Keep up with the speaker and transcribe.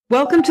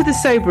Welcome to The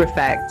Sober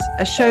Effect,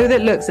 a show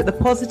that looks at the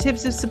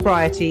positives of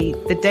sobriety,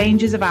 the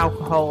dangers of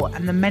alcohol,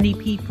 and the many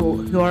people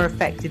who are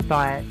affected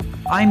by it.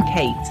 I'm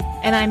Kate.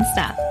 And I'm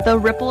Steph. The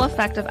ripple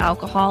effect of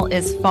alcohol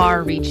is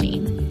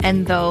far-reaching,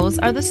 and those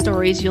are the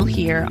stories you'll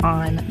hear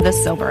on The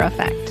Sober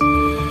Effect.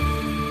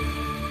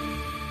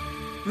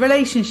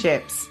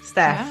 Relationships,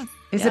 Steph,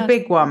 is a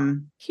big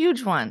one.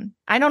 Huge one.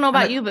 I don't know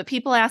about you, but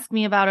people ask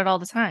me about it all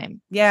the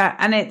time. Yeah,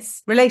 and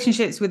it's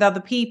relationships with other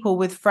people,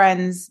 with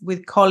friends,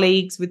 with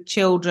colleagues, with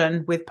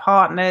children, with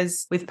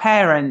partners, with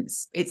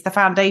parents. It's the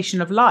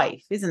foundation of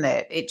life, isn't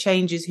it? It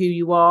changes who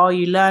you are.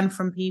 You learn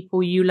from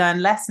people. You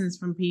learn lessons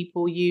from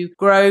people. You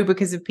grow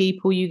because of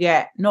people. You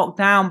get knocked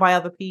down by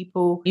other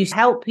people. You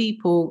help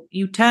people.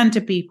 You turn to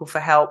people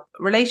for help.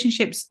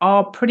 Relationships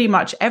are pretty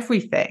much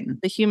everything.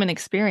 The human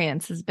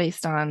experience is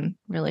based on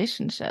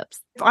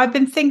relationships. I've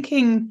been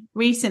thinking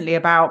recently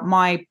about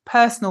my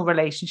personal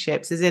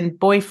relationships, as in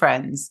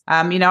boyfriends.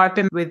 I've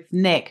been with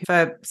Nick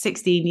for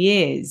 16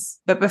 years.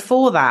 But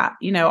before that,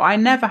 I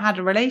never had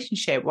a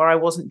relationship where I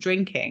wasn't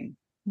drinking.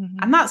 Mm-hmm.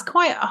 And that's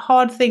quite a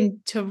hard thing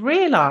to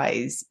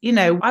realize.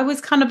 I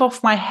was kind of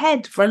off my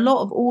head for a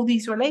lot of all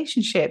these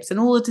relationships, and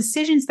all the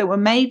decisions that were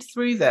made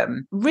through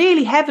them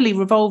really heavily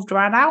revolved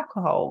around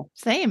alcohol.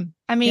 Same.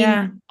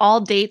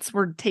 All dates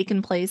were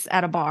taking place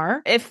at a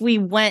bar. If we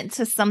went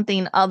to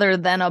something other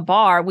than a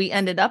bar, we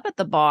ended up at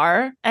the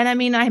bar. And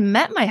I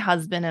met my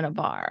husband in a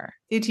bar.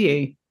 Did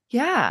you?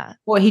 Yeah.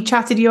 Well, he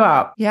chatted you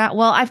up? Yeah.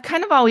 Well, I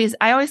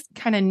always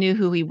kind of knew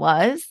who he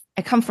was.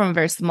 I come from a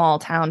very small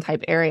town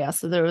type area.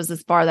 So there was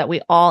this bar that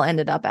we all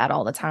ended up at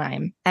all the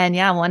time. And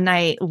yeah, one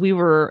night we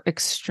were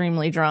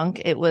extremely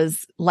drunk. It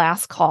was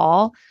last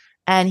call.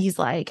 And he's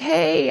like,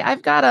 hey,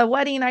 I've got a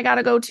wedding I got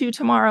to go to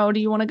tomorrow.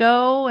 Do you want to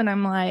go? And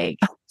I'm like,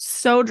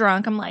 so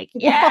drunk. I'm like,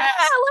 yeah,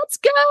 let's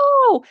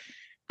go.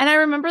 And I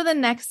remember the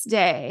next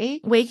day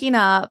waking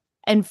up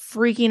and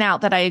freaking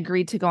out that I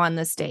agreed to go on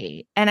this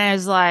date. And I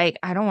was like,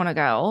 I don't want to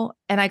go.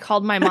 And I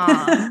called my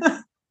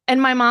mom.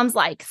 And my mom's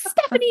like,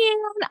 Stephanie Ann,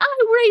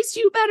 I raised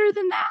you better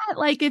than that.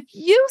 Like, if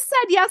you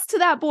said yes to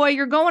that boy,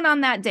 you're going on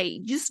that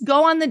date. Just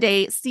go on the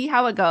date, see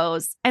how it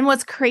goes. And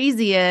what's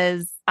crazy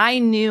is I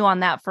knew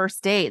on that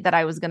first date that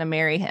I was going to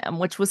marry him,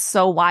 which was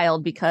so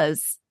wild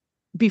because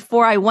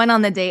before I went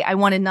on the date, I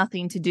wanted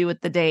nothing to do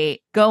with the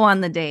date, go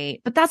on the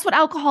date. But that's what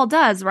alcohol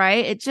does,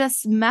 right? It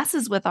just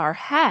messes with our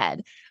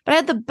head. But I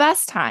had the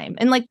best time.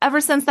 And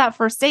ever since that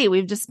first date,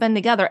 we've just been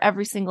together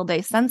every single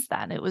day since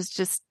then. It was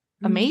just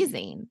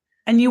amazing.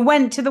 And you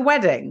went to the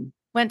wedding?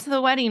 Went to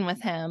the wedding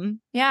with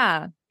him.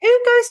 Yeah. Who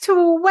goes to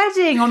a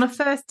wedding on a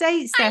first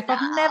date, Steph?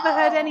 I've never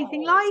heard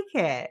anything like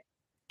it.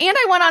 And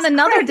I went on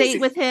another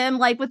date with him,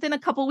 within a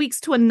couple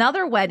weeks to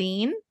another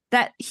wedding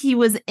that he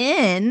was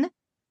in.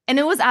 And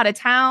it was out of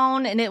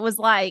town. And it was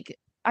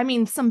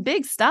some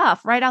big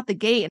stuff right out the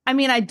gate.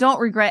 I don't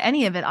regret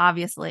any of it,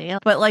 obviously.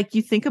 But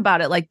you think about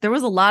it, there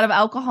was a lot of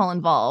alcohol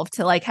involved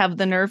to have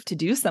the nerve to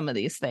do some of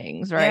these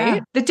things, right? Yeah.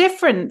 The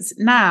difference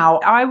now,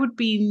 I would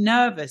be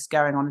nervous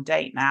going on a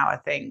date now, I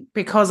think,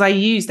 because I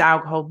used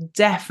alcohol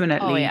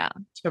definitely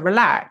to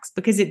relax,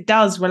 because it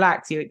does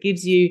relax you. It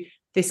gives you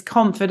this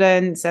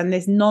confidence and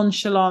this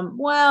nonchalant,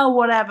 well,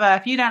 whatever.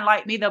 If you don't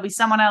like me, there'll be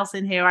someone else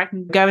in here. I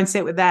can go and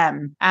sit with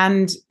them.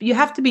 And you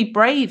have to be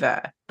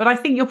braver. But I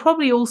think you're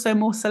probably also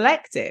more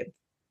selective.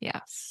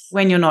 Yes.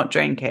 When you're not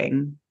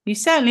drinking. You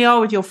certainly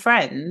are with your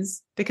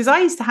friends, because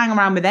I used to hang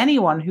around with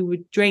anyone who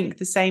would drink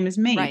the same as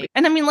me. Right.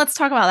 And let's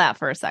talk about that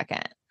for a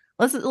second.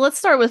 Let's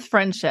start with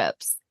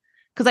friendships.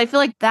 Because I feel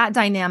like that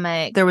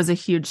dynamic, there was a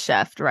huge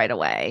shift right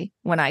away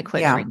when I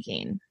quit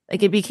drinking.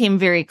 It became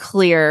very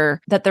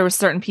clear that there were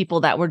certain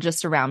people that were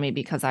just around me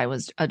because I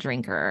was a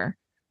drinker.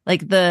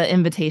 The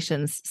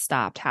invitations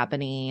stopped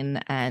happening,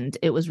 and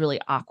it was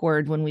really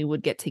awkward when we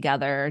would get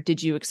together.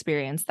 Did you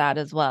experience that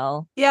as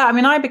well? Yeah,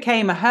 I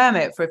became a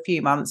hermit for a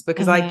few months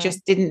because I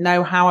just didn't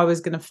know how I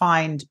was going to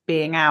find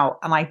being out,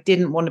 and I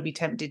didn't want to be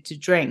tempted to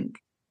drink.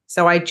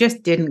 So I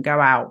just didn't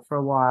go out for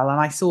a while, and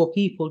I saw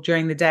people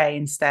during the day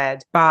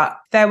instead. But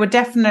there were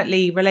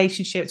definitely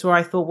relationships where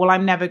I thought, well,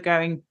 I'm never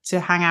going to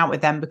hang out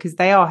with them because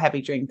they are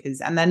heavy drinkers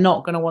and they're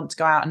not going to want to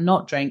go out and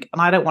not drink.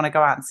 And I don't want to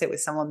go out and sit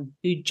with someone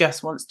who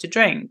just wants to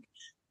drink.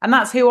 And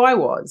that's who I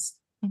was.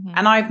 Mm-hmm.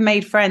 And I've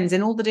made friends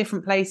in all the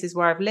different places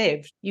where I've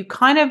lived. You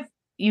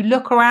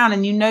look around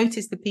and you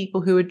notice the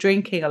people who are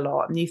drinking a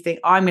lot and you think,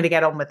 I'm going to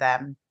get on with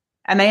them.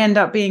 And they end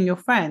up being your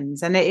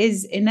friends. And it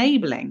is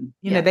enabling.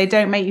 They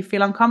don't make you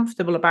feel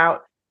uncomfortable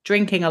about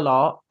drinking a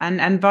lot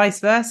and vice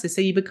versa.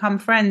 So you become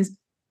friends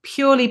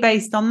purely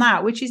based on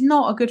that, which is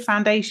not a good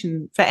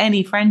foundation for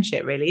any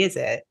friendship, really, is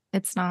it?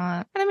 It's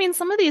not. And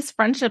some of these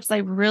friendships, I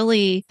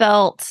really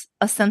felt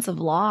a sense of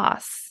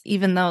loss,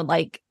 even though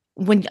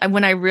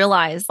when I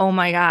realized, oh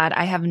my God,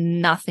 I have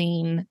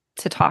nothing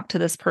to talk to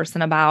this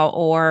person about,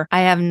 or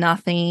I have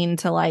nothing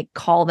to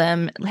call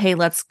them, hey,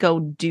 let's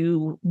go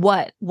do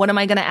what am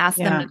I going to ask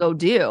them to go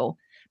do?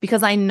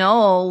 Because I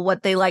know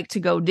what they like to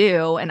go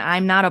do, and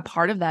I'm not a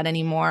part of that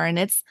anymore. And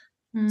it's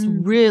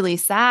really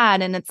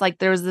sad. And it's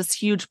there's this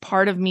huge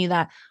part of me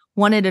that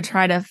wanted to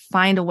try to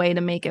find a way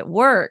to make it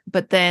work.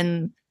 But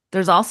then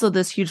there's also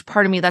this huge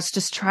part of me that's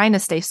just trying to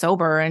stay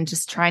sober and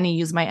just trying to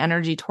use my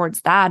energy towards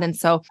that. And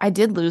so I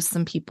did lose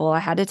some people. I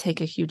had to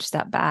take a huge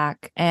step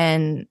back,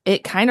 and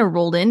it kind of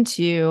rolled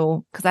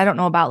into, because I don't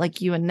know about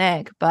like you and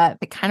Nick, but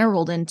it kind of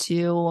rolled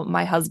into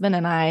my husband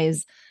and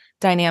I's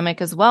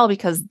dynamic as well,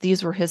 because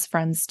these were his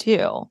friends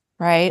too.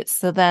 Right.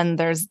 So then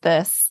there's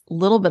this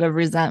little bit of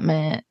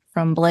resentment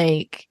from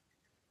Blake,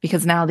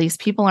 because now these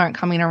people aren't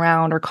coming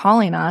around or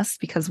calling us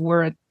because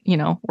we're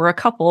a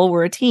couple,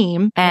 we're a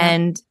team.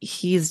 And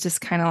he's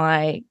just kind of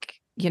like,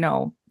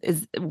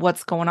 is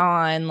what's going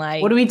on?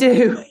 Like, what do we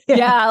do?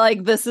 Yeah,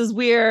 like this is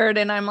weird.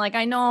 And I'm like,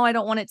 I know I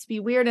don't want it to be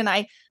weird. And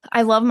I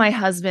love my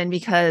husband,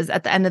 because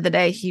at the end of the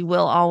day, he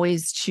will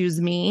always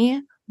choose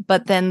me.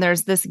 But then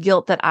there's this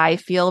guilt that I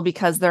feel,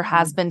 because there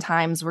has been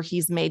times where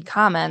he's made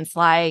comments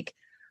like,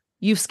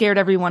 you've scared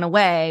everyone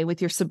away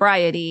with your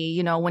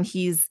sobriety, when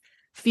he's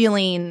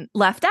feeling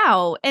left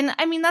out. And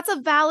I mean, that's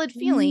a valid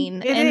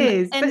feeling. It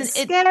is, but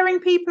scaring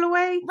people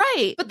away.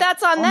 Right. But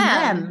that's on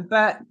them.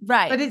 But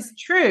it's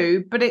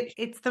true, but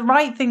it's the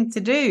right thing to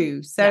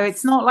do. So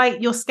It's not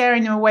like you're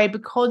scaring them away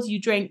because you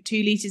drink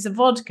 2 liters of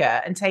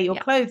vodka and take your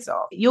clothes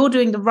off. You're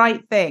doing the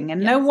right thing.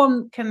 And no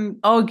one can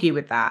argue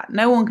with that.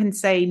 No one can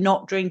say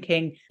not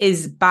drinking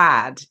is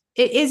bad.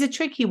 It is a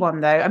tricky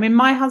one though. I mean,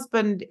 my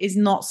husband is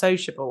not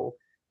sociable.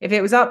 If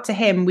it was up to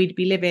him, we'd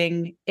be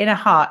living in a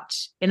hut,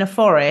 in a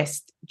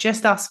forest,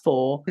 just us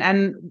 4.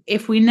 And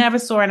if we never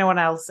saw anyone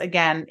else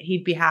again,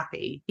 he'd be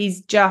happy.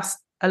 He's just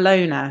a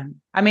loner.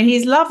 I mean,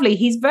 he's lovely.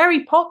 He's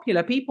very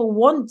popular. People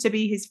want to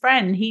be his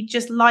friend. He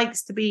just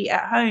likes to be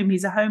at home.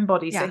 He's a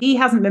homebody. So he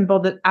hasn't been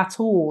bothered at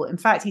all. In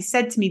fact, he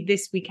said to me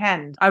this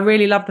weekend, I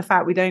really love the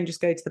fact we don't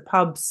just go to the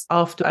pubs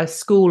after a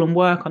school and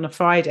work on a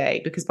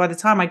Friday, because by the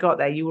time I got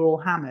there, you were all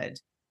hammered.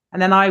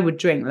 And then I would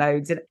drink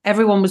loads, and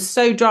everyone was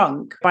so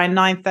drunk by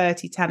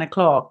 9:30, 10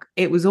 o'clock.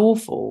 It was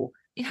awful.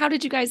 How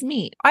did you guys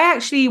meet? I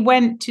actually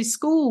went to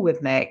school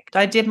with Nick.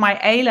 I did my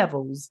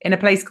A-levels in a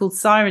place called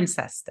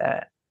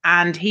Cirencester,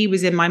 and he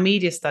was in my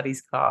media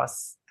studies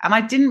class. And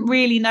I didn't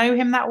really know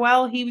him that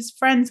well. He was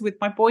friends with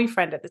my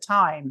boyfriend at the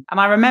time. And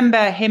I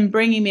remember him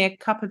bringing me a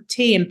cup of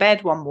tea in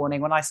bed one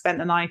morning when I spent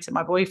the night at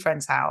my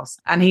boyfriend's house.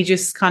 And he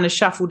just kind of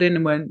shuffled in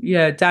and went,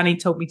 yeah, Danny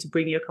told me to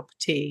bring you a cup of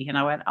tea. And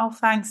I went, oh,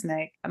 thanks,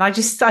 Nick. And I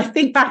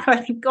think back and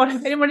I think, God,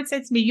 if anyone had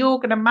said to me, you're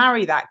going to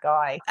marry that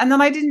guy. And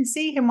then I didn't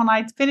see him when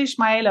I'd finished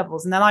my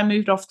A-levels. And then I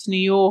moved off to New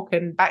York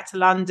and back to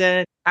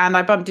London. And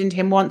I bumped into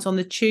him once on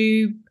the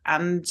tube,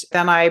 and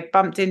then I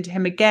bumped into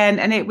him again.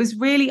 And it was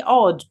really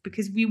odd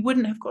because we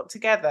wouldn't have got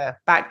together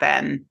back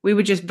then. We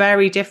were just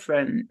very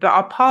different, but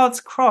our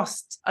paths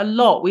crossed a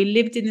lot. We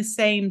lived in the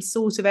same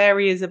sort of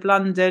areas of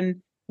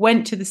London,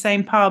 went to the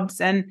same pubs.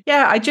 And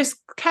I just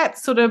kept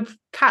sort of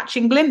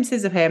catching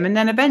glimpses of him. And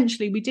then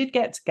eventually we did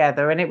get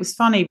together. And it was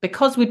funny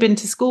because we'd been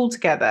to school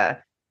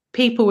together.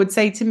 People would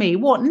say to me,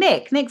 what,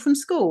 Nick from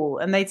school?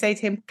 And they'd say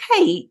to him,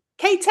 Kate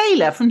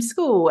Taylor from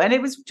school. And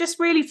it was just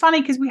really funny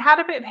because we had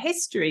a bit of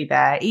history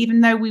there, even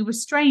though we were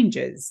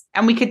strangers.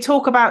 And we could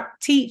talk about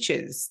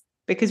teachers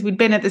because we'd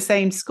been at the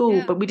same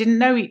school, but we didn't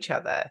know each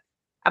other.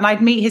 And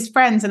I'd meet his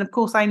friends. And of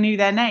course, I knew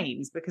their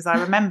names because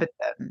I remembered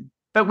them.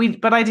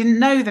 But I didn't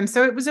know them.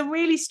 So it was a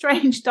really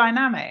strange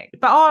dynamic.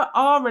 But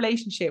our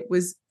relationship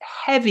was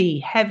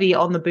heavy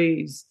on the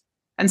booze.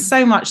 And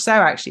so much so,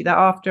 actually, that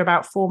after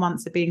about 4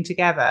 months of being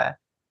together,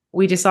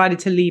 we decided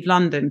to leave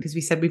London because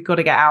we said, we've got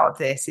to get out of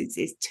this.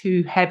 It's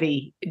too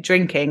heavy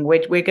drinking.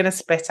 We're going to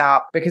split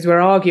up because we're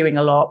arguing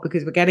a lot,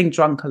 because we're getting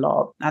drunk a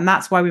lot. And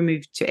that's why we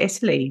moved to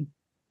Italy,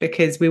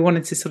 because we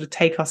wanted to sort of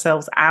take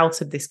ourselves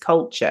out of this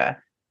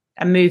culture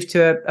and move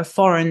to a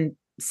foreign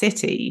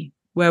city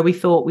where we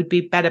thought we'd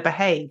be better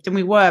behaved. And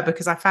we were,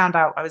 because I found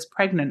out I was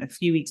pregnant a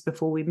few weeks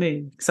before we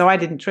moved. So I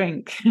didn't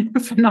drink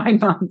for 9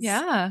 months.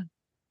 Yeah.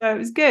 So it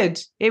was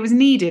good. It was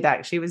needed,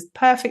 actually. It was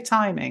perfect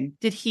timing.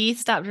 Did he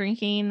stop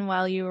drinking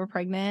while you were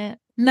pregnant?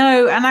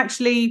 No. And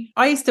actually,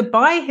 I used to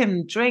buy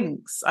him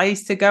drinks. I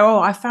used to go,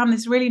 I found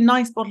this really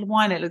nice bottle of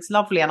wine. It looks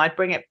lovely. And I'd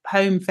bring it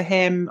home for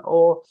him.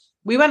 Or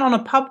we went on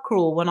a pub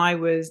crawl when I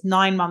was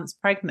 9 months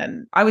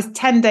pregnant. I was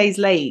 10 days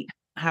late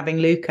having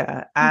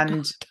Luca.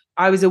 And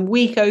I was a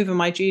week over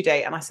my due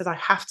date, and I said, I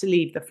have to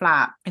leave the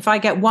flat. If I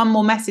get one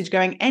more message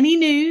going, any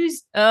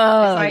news?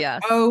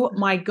 Yes. Oh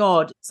my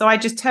God. So I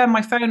just turned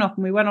my phone off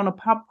and we went on a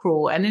pub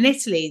crawl. And in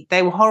Italy,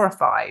 they were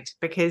horrified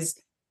because,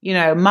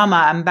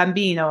 Mama and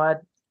Bambino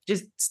are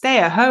just stay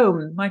at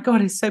home. My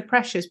God, it's so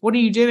precious. What are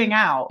you doing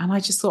out? And I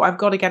just thought, I've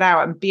got to get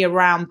out and be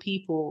around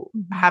people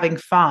having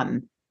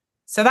fun.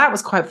 So that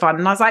was quite fun.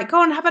 And I was like, go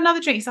on, have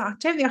another drink. He's like, I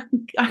don't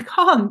think I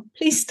can't.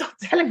 Please stop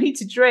telling me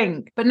to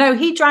drink. But no,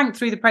 he drank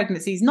through the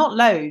pregnancies, not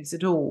loads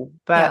at all.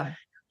 But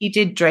He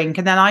did drink.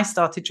 And then I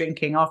started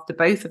drinking after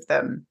both of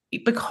them.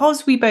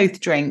 Because we both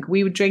drink,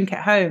 we would drink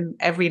at home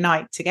every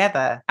night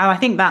together. And I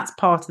think that's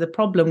part of the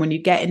problem when you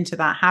get into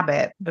that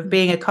habit of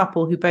being a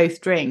couple who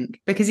both drink.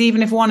 Because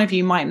even if one of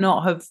you might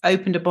not have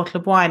opened a bottle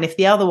of wine, if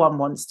the other one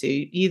wants to,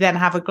 you then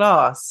have a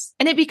glass.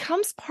 And it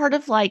becomes part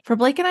of, like, for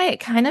Blake and I, it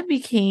kind of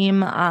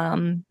became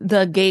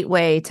the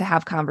gateway to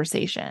have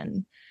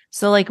conversation.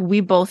 So like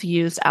we both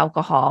used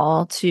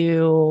alcohol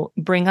to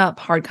bring up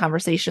hard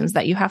conversations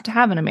that you have to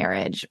have in a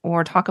marriage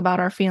or talk about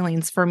our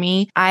feelings. For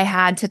me, I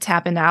had to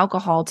tap into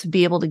alcohol to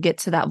be able to get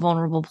to that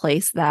vulnerable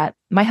place that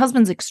my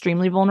husband's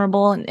extremely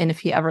vulnerable. And if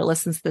he ever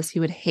listens to this, he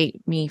would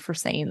hate me for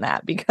saying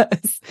that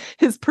because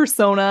his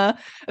persona,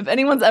 if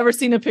anyone's ever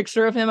seen a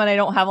picture of him, and I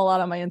don't have a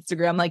lot on my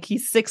Instagram, like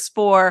he's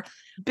 6'4",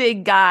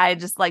 big guy,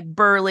 just like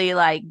burly,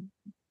 like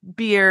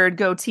beard,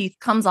 goatee,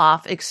 comes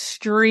off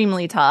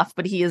extremely tough,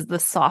 but he is the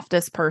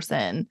softest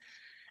person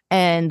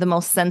and the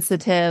most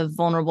sensitive,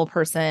 vulnerable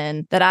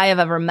person that I have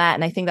ever met.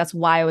 And I think that's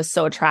why I was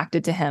so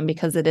attracted to him,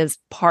 because it is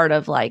part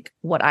of like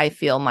what I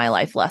feel my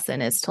life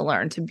lesson is, to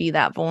learn to be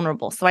that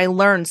vulnerable. So I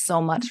learned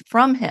so much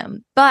from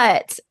him,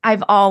 but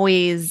I've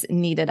always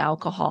needed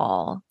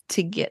alcohol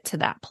to get to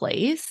that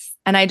place.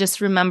 And I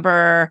just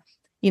remember,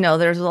 you know,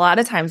 there's a lot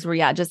of times where,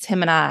 yeah, just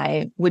him and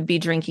I would be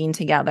drinking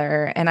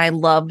together. And I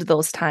loved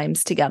those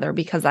times together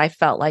because I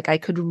felt like I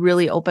could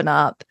really open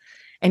up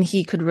and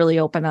he could really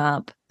open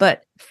up.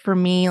 But for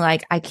me,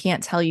 like, I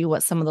can't tell you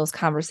what some of those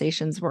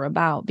conversations were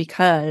about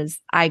because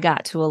I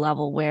got to a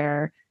level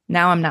where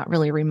now I'm not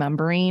really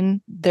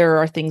remembering. There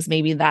are things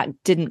maybe that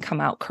didn't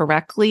come out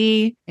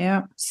correctly.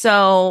 Yeah.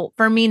 So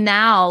for me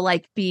now,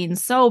 like being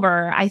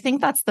sober, I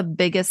think that's the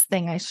biggest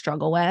thing I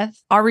struggle with.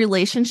 Our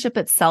relationship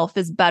itself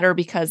is better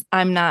because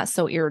I'm not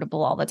so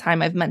irritable all the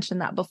time. I've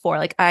mentioned that before.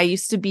 Like I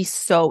used to be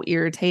so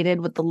irritated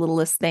with the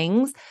littlest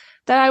things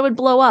that I would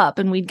blow up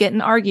and we'd get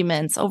in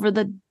arguments over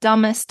the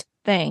dumbest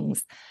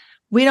things.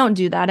 We don't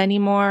do that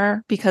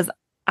anymore because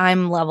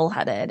I'm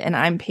level-headed and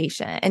I'm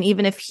patient. And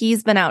even if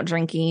he's been out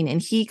drinking and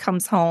he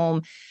comes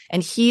home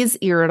and he's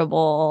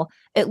irritable,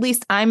 at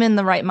least I'm in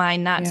the right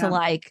mind not to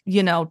like,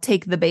 you know,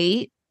 take the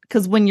bait.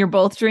 Because when you're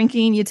both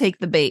drinking, you take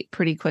the bait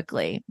pretty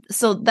quickly.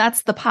 So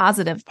that's the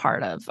positive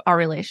part of our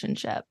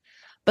relationship.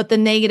 But the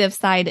negative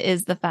side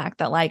is the fact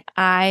that like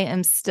I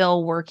am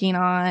still working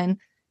on,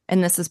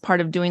 and this is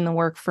part of doing the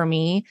work for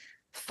me,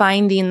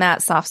 finding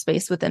that soft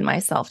space within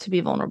myself to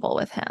be vulnerable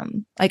with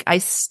him. Like I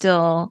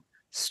still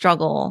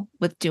struggle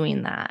with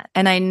doing that.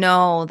 And I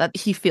know that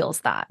he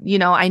feels that, you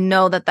know, I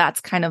know that that's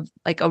kind of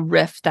like a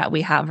rift that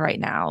we have right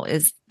now,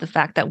 is the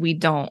fact that we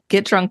don't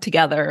get drunk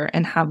together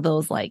and have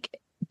those like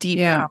deep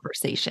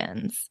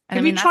conversations. And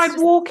have you tried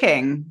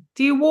walking?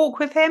 Do you walk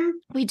with him?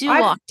 We do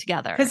walk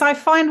together. Because I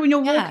find when you're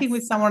walking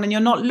with someone and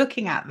you're not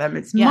looking at them,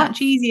 it's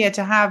much easier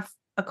to have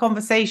a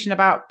conversation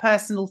about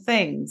personal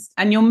things,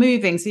 and you're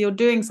moving, so you're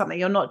doing something,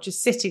 you're not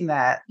just sitting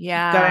there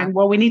going,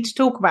 well, we need to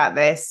talk about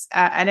this,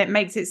 and it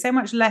makes it so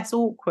much less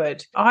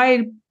awkward.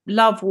 I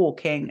love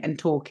walking and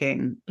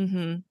talking.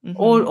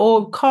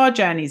 Or car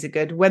journeys are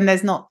good when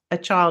there's not a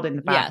child in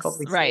the back,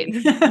 obviously,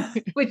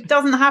 right? Which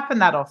doesn't happen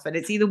that often.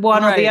 It's either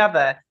one or the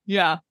other.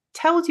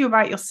 Tells you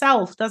about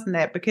yourself, doesn't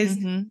it? Because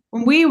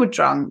when we were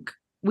drunk,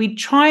 we'd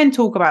try and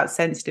talk about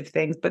sensitive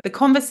things, but the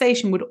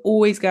conversation would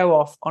always go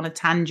off on a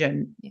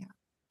tangent.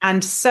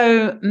 And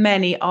so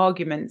many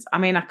arguments. I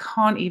mean, I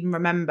can't even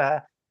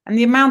remember. And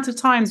the amount of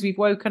times we've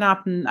woken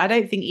up, and I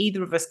don't think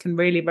either of us can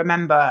really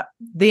remember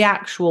the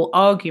actual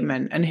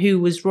argument and who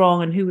was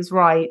wrong and who was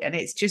right. And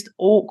it's just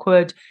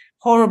awkward,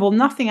 horrible.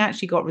 Nothing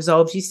actually got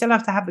resolved. You still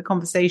have to have the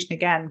conversation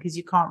again because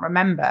you can't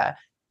remember.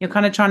 You're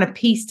kind of trying to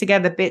piece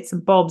together bits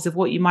and bobs of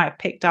what you might have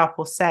picked up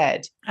or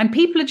said. And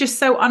people are just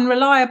so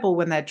unreliable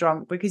when they're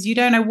drunk because you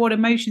don't know what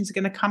emotions are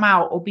going to come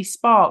out or be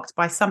sparked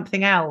by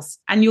something else.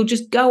 And you'll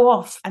just go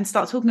off and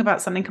start talking about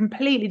something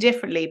completely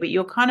differently, but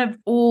you're kind of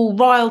all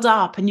riled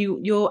up and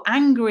you're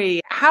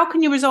angry. How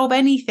can you resolve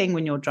anything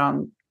when you're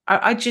drunk?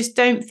 I just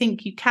don't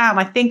think you can.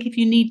 I think if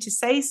you need to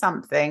say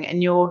something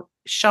and you're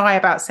shy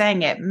about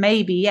saying it,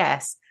 maybe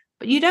yes.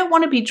 But you don't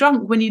want to be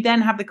drunk when you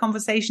then have the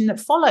conversation that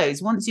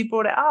follows once you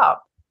brought it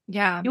up.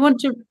 You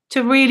want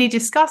to really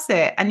discuss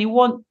it, and you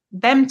want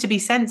them to be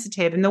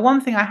sensitive. And the one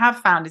thing I have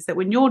found is that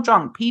when you're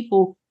drunk,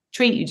 people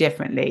treat you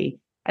differently.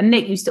 And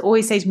Nick used to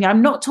always say to me,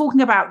 I'm not talking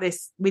about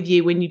this with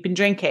you when you've been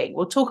drinking.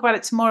 We'll talk about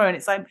it tomorrow. And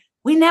it's like,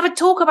 we never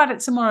talk about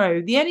it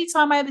tomorrow. The only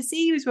time I ever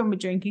see you is when we're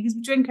drinking, because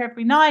we drink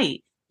every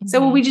night.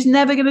 So are we just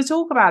never going to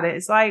talk about it?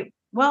 It's like,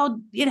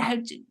 well, you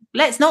know,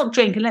 let's not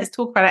drink and let's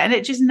talk about it. And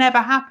it just never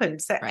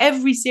happened. So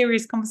every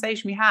serious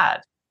conversation we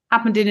had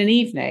happened in an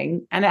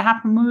evening, and it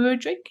happened when we were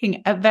drinking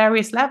at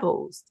various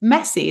levels.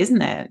 Messy,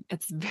 isn't it?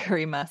 It's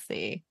very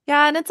messy.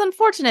 Yeah, and it's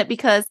unfortunate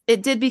because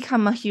it did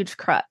become a huge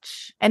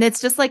crutch. And it's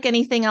just like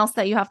anything else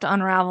that you have to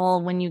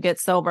unravel when you get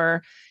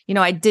sober.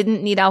 I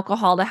didn't need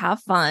alcohol to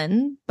have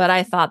fun, but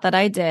I thought that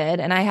I did.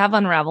 And I have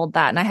unraveled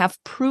that. And I have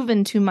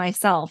proven to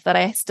myself that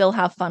I still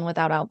have fun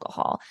without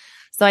alcohol.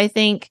 So I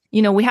think,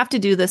 we have to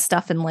do this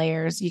stuff in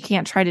layers. You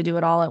can't try to do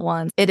it all at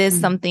once. It is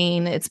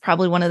something, it's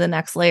probably one of the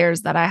next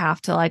layers that I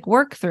have to like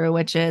work through,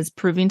 which is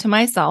proving to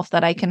myself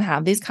that I can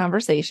have these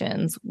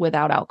conversations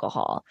without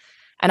alcohol.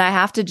 And I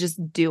have to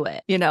just do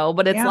it,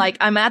 but it's like,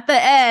 I'm at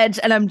the edge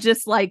and I'm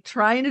just like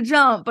trying to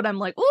jump, but I'm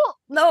like, oh,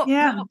 no,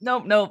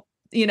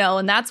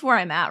 and that's where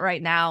I'm at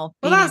right now.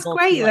 Well, that's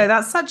great though.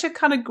 That's such a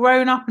kind of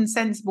grown up and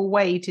sensible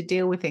way to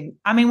deal with things.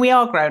 I mean, we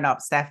are grown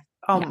up, Steph,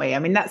 aren't we? I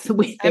mean, that's the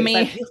weird thing.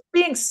 Like, you're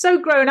being so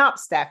grown up,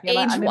 Steph.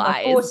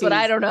 Age-wise, but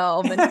I don't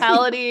know,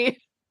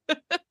 mentality.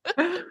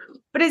 But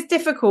it's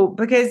difficult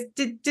because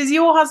does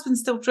your husband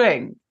still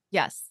drink?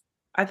 Yes.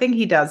 I think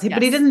he does.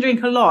 But he doesn't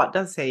drink a lot,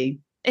 does he?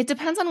 It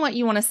depends on what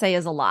you want to say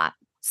is a lot.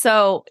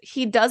 So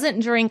he doesn't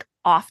drink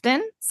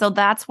often. So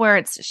that's where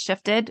it's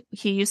shifted.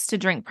 He used to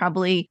drink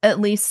probably at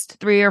least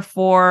 3 or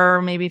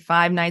 4, maybe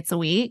 5 nights a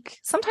week,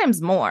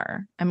 sometimes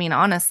more. I mean,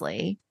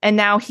 honestly. And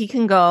now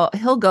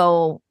he'll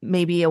go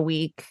maybe a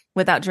week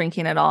without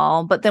drinking at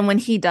all. But then when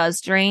he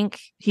does drink,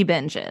 he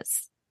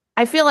binges.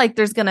 I feel like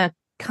there's going to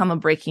come a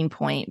breaking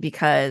point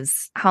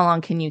because how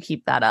long can you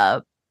keep that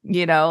up?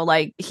 He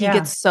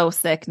gets so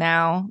sick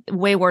now,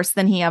 way worse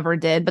than he ever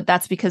did. But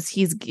that's because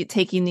he's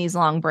taking these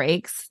long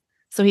breaks.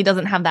 So he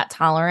doesn't have that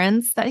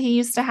tolerance that he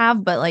used to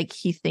have, but like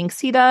he thinks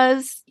he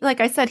does.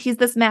 Like I said, he's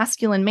this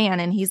masculine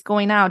man and he's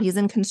going out, he's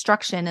in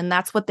construction and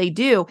that's what they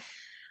do.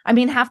 I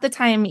mean, half the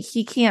time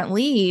he can't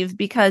leave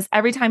because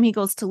every time he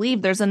goes to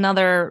leave, there's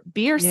another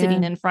beer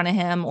sitting in front of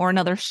him or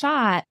another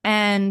shot.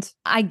 And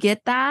I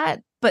get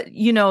that. But,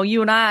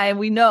 you and I,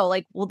 we know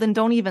like, well, then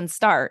don't even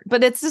start.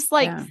 But it's just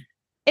like,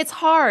 it's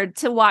hard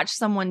to watch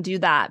someone do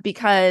that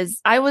because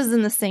I was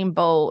in the same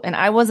boat and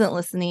I wasn't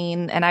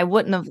listening and I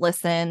wouldn't have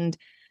listened.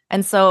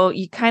 And so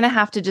you kind of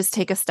have to just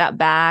take a step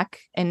back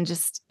and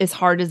just as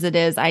hard as it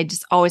is, I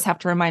just always have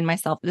to remind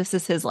myself, this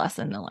is his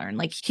lesson to learn.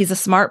 Like he's a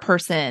smart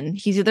person.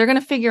 He's either going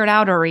to figure it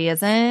out or he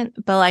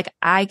isn't. But like,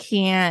 I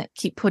can't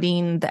keep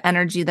putting the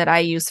energy that I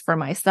use for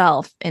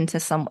myself into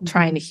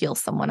trying to heal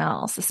someone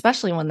else,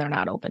 especially when they're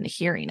not open to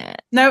hearing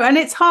it. No, and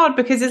it's hard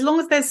because as long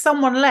as there's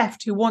someone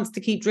left who wants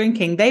to keep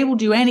drinking, they will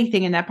do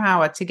anything in their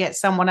power to get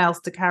someone else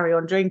to carry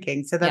on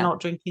drinking. So they're not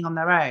drinking on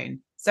their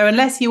own. So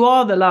unless you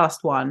are the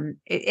last one,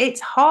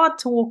 it's hard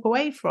to walk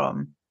away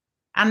from.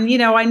 And,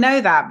 I know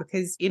that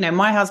because,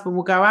 my husband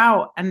will go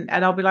out and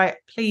I'll be like,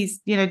 please,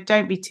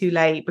 don't be too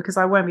late because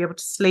I won't be able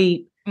to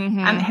sleep.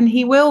 And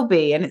he will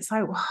be. And it's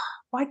like,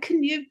 why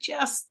couldn't you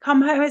just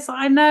come home? It's like,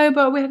 I know,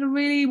 but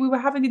we were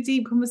having a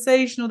deep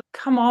conversation. Or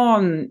come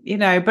on,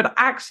 but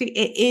actually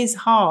it is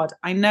hard.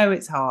 I know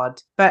it's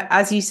hard. But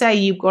as you say,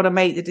 you've got to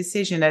make the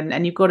decision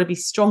and you've got to be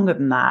stronger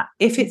than that.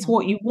 If it's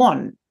what you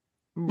want.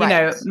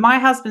 Right. My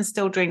husband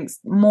still drinks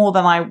more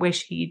than I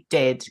wish he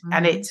did.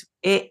 And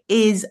it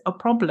is a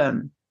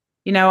problem.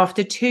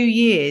 After 2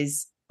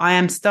 years, I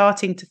am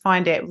starting to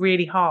find it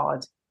really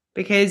hard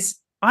because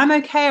I'm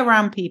okay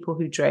around people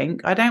who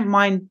drink. I don't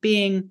mind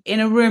being in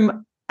a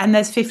room and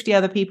there's 50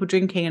 other people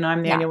drinking and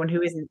I'm the only one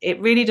who isn't.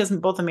 It really doesn't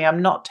bother me.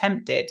 I'm not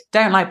tempted.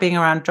 Don't like being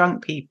around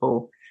drunk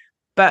people.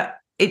 But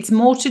it's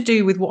more to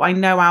do with what I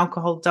know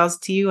alcohol does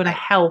to you and a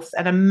health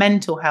and a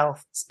mental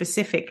health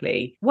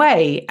specifically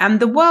way.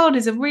 And the world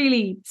is a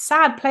really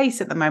sad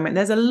place at the moment.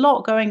 There's a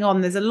lot going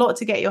on. There's a lot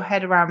to get your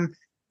head around.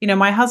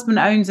 My husband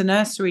owns a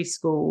nursery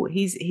school.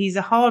 He's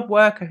a hard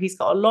worker. He's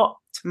got a lot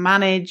to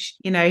manage.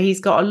 He's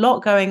got a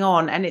lot going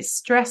on and it's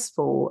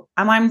stressful.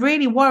 And I'm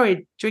really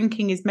worried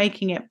drinking is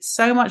making it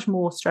so much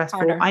more stressful.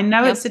 Harder. I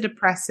know it's a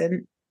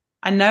depressant.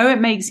 I know it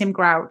makes him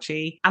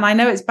grouchy and I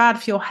know it's bad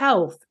for your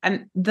health.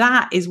 And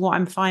that is what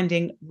I'm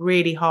finding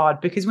really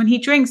hard because when he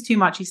drinks too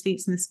much, he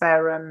sleeps in the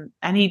spare room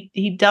and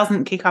he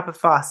doesn't kick up a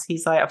fuss.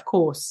 He's like, of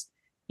course,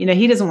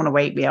 he doesn't want to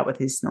wake me up with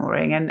his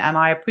snoring. And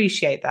I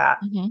appreciate that.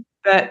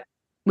 But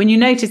when you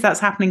notice that's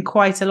happening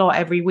quite a lot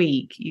every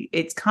week,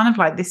 it's kind of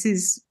like, is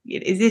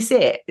this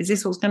it? Is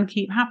this what's going to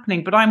keep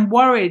happening? But I'm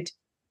worried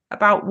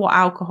about what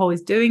alcohol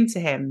is doing to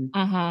him.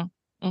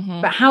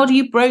 But how do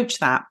you broach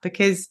that?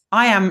 Because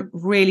I am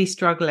really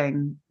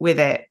struggling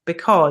with it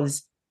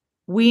because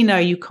we know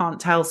you can't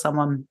tell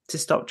someone to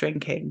stop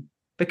drinking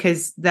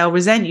because they'll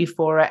resent you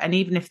for it. And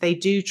even if they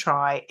do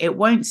try, it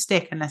won't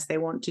stick unless they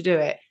want to do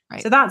it.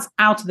 Right. So that's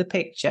out of the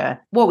picture.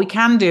 What we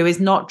can do is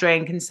not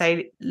drink and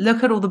say,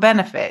 look at all the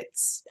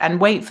benefits and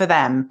wait for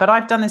them. But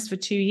I've done this for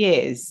 2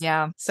 years.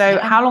 So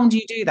how long do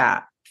you do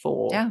that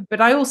for?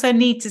 But I also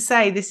need to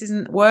say this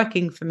isn't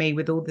working for me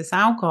with all this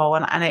alcohol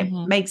and it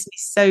makes me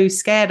so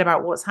scared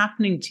about what's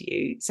happening to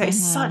you. So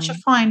it's such a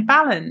fine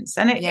balance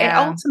and it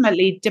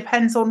ultimately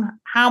depends on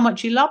how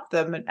much you love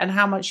them and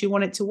how much you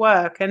want it to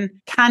work and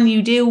can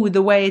you deal with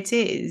the way it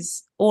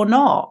is or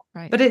not.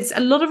 But it's a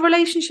lot of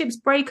relationships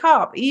break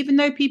up even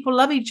though people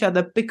love each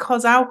other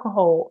because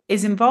alcohol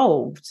is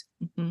involved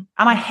and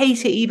I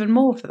hate it even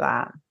more for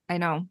that. I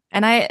know.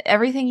 And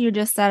everything you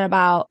just said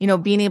about,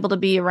 being able to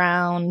be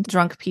around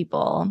drunk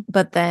people,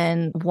 but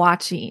then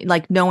watching,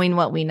 like knowing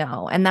what we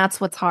know. And that's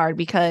what's hard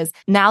because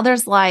now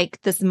there's like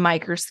this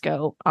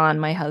microscope on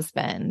my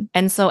husband.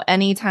 And so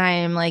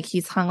anytime like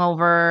he's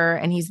hungover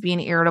and he's being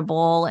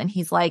irritable and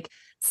he's like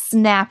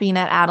snapping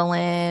at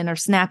Adeline or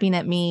snapping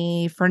at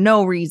me for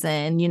no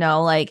reason,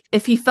 like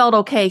if he felt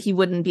okay, he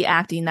wouldn't be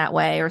acting that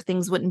way or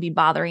things wouldn't be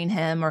bothering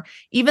him, or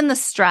even the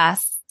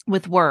stress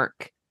with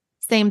work.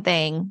 Same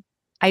thing.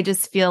 I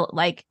just feel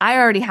like I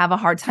already have a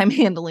hard time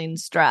handling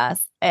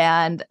stress.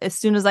 And as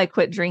soon as I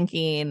quit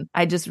drinking,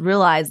 I just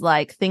realized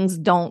like things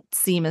don't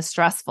seem as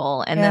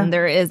stressful. And then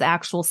there is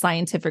actual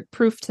scientific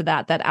proof to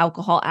that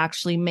alcohol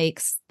actually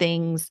makes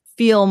things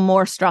feel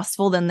more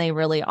stressful than they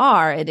really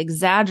are. It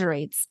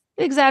exaggerates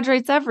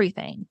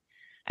everything.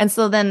 And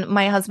so then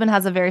my husband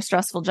has a very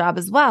stressful job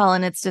as well.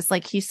 And it's just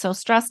like, he's so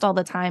stressed all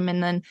the time.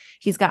 And then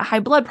he's got high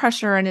blood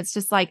pressure. And it's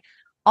just like,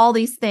 all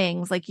these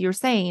things, like you're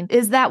saying,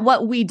 is that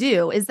what we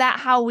do? Is that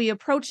how we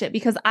approach it?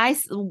 Because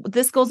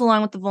this goes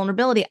along with the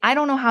vulnerability. I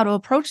don't know how to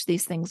approach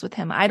these things with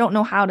him. I don't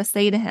know how to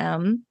say to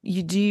him,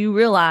 do you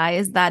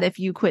realize that if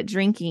you quit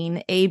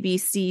drinking, A, B,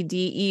 C,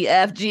 D, E,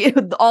 F, G,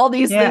 all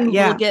these things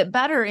will get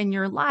better in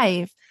your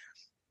life?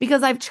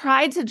 Because I've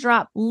tried to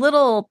drop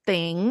little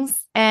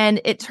things and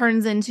it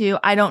turns into,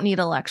 I don't need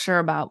a lecture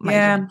about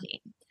my drinking.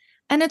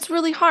 And it's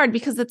really hard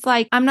because it's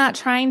like, I'm not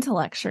trying to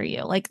lecture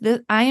you. Like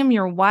I am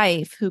your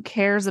wife who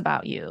cares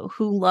about you,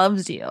 who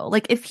loves you.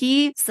 Like if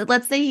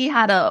let's say he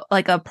had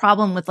a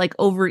problem with like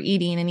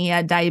overeating and he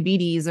had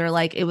diabetes or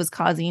like it was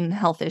causing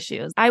health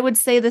issues, I would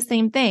say the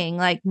same thing.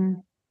 Like,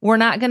 we're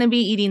not going to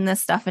be eating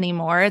this stuff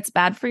anymore. It's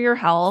bad for your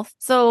health.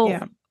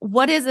 So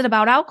what is it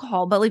about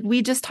alcohol? But like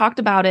we just talked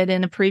about it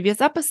in a previous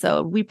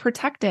episode, we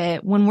protect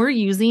it when we're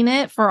using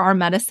it for our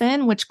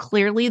medicine, which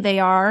clearly they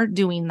are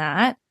doing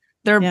that.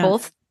 They're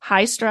both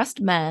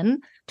high-stressed men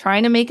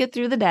trying to make it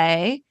through the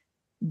day.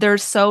 They're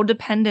so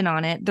dependent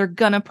on it. They're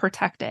going to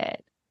protect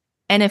it.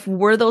 And if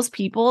we're those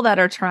people that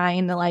are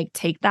trying to like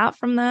take that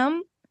from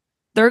them,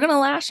 they're going to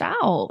lash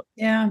out.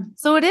 Yeah.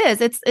 So it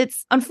is.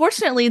 It's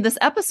unfortunately, this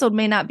episode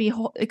may not be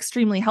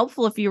extremely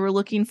helpful if you were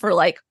looking for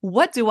like,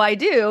 what do I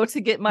do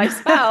to get my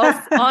spouse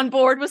on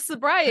board with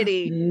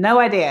sobriety? No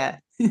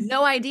idea.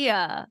 No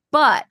idea.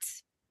 But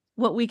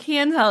what we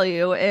can tell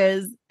you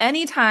is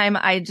anytime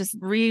I just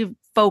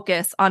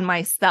refocus on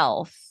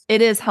myself,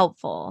 it is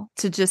helpful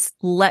to just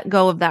let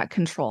go of that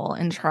control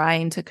and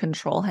trying to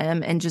control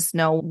him and just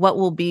know what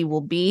will be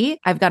will be.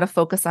 I've got to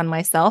focus on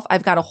myself.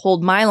 I've got to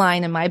hold my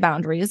line and my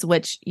boundaries,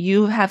 which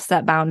you have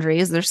set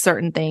boundaries. There's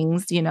certain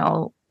things,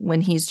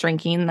 when he's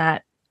drinking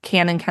that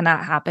can and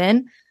cannot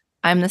happen.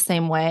 I'm the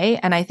same way.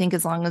 And I think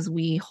as long as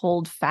we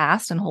hold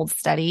fast and hold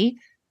steady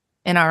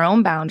in our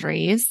own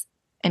boundaries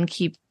and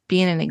keep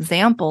being an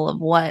example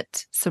of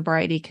what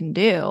sobriety can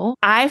do,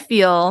 I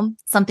feel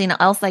something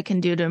else I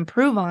can do to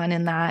improve on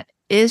in that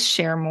is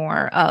share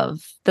more of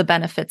the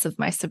benefits of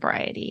my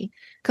sobriety.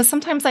 Because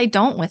sometimes I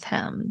don't with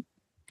him,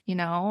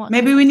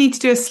 Maybe we need to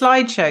do a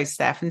slideshow,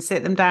 Steph, and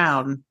sit them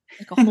down.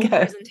 Like a whole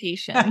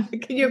presentation.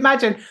 Can you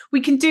imagine? We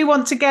can do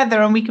one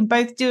together and we can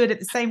both do it at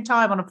the same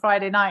time on a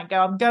Friday night and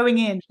go, I'm going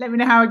in. Let me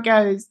know how it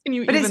goes.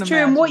 But it's true.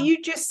 And what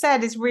you just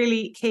said is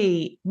really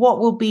key. What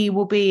will be,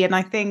 will be. And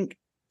I think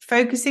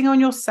focusing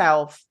on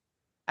yourself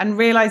and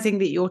realizing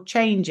that you're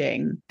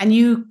changing, and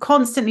you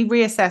constantly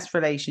reassess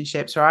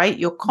relationships, right?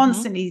 You're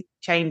constantly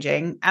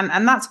changing.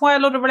 And that's why a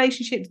lot of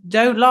relationships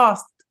don't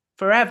last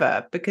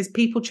forever, because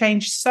people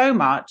change so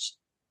much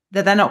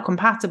that they're not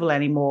compatible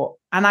anymore.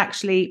 And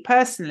actually,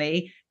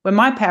 personally, when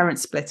my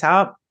parents split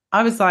up,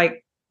 I was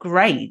like,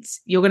 great,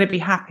 you're going to be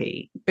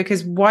happy,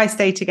 because why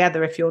stay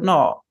together if you're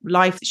not?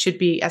 Life should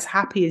be as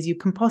happy as you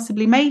can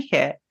possibly make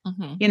it.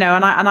 And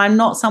I'm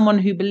not someone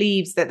who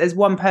believes that there's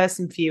one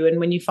person for you, and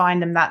when you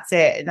find them, that's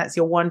it, and that's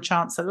your one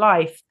chance at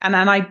life. And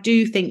I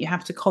do think you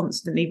have to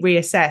constantly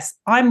reassess.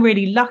 I'm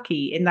really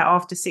lucky in that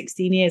after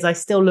 16 years, I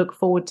still look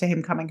forward to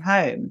him coming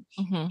home.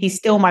 He's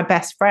still my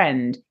best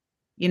friend.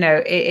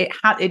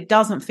 It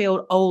doesn't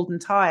feel old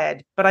and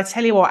tired. But I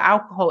tell you what,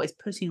 alcohol is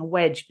putting a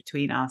wedge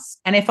between us.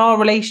 And if our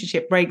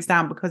relationship breaks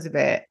down because of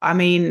it, I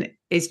mean,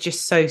 it's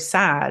just so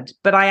sad.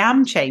 But I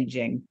am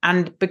changing.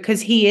 And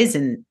because he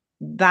isn't,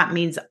 that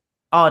means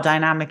our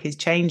dynamic is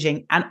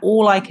changing. And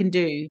all I can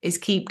do is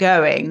keep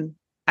going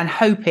and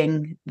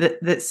hoping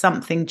that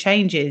something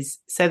changes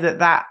so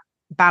that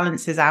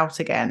balances out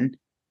again.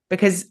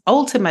 Because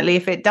ultimately,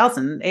 if it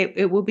doesn't,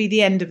 it will be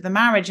the end of the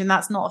marriage. And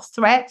that's not a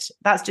threat.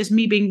 That's just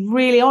me being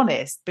really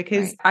honest,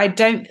 because I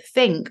don't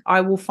think I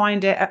will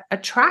find it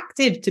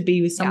attractive to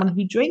be with someone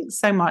who drinks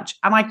so much.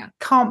 And I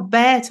can't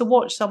bear to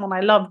watch someone I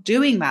love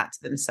doing that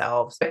to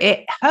themselves.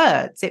 It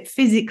hurts. It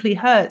physically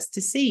hurts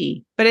to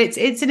see. But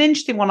it's an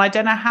interesting one. I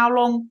don't know how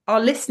long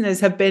our listeners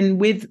have been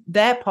with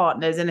their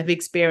partners and have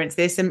experienced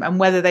this, and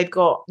whether they've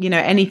got,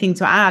 anything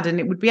to add. And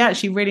it would be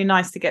actually really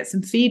nice to get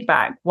some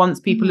feedback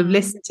once people have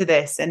listened to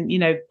this, and,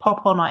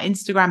 pop on our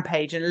Instagram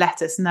page and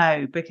let us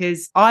know,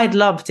 because I'd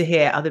love to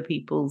hear other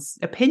people's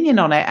opinion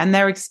on it and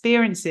their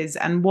experiences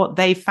and what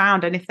they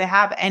found, and if they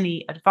have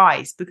any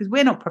advice, because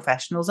we're not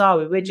professionals, are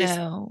we?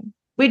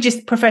 We're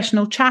just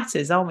professional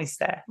chatters, aren't we,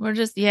 Steph? We're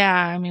just,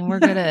 we're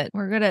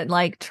good at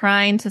like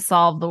trying to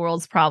solve the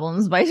world's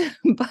problems by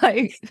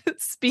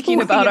speaking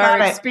Talking about our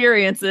it.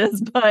 experiences.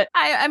 But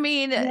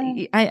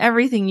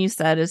everything you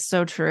said is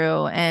so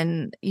true.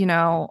 And,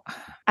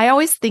 I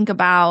always think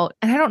about,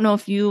 and I don't know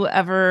if you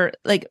ever,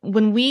 like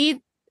when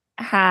we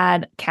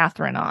had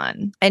Catherine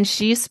on and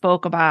she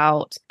spoke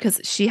about,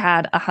 because she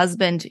had a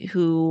husband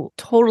who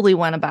totally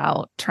went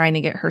about trying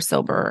to get her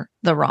sober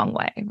the wrong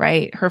way,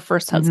 right? Her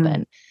first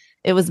husband.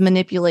 It was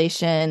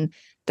manipulation.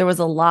 There was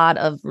a lot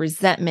of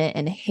resentment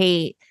and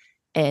hate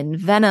and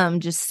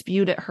venom just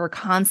spewed at her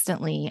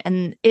constantly.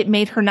 And it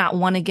made her not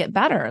want to get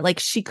better. Like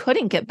she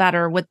couldn't get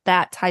better with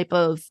that type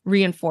of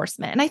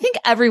reinforcement. And I think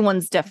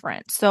everyone's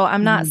different. So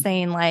I'm not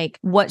saying like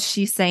what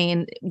she's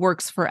saying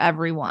works for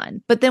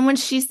everyone. But then when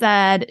she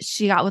said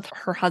she got with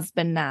her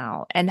husband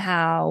now and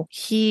how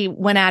he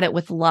went at it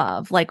with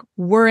love, like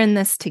we're in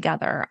this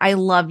together. I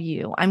love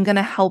you. I'm going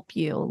to help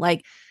you.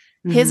 Like,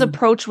 his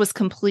approach was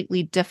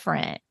completely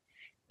different.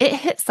 It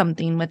hit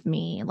something with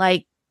me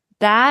like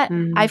that.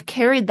 I've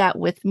carried that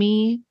with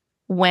me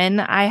when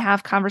I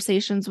have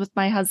conversations with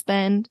my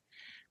husband,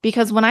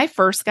 because when I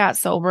first got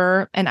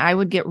sober and I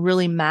would get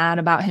really mad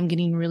about him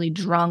getting really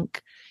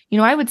drunk,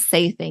 I would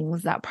say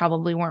things that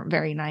probably weren't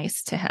very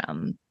nice to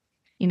him.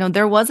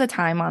 There was a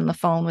time on the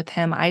phone with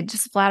him, I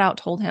just flat out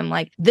told him,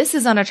 like, this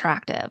is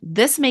unattractive.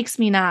 This makes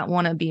me not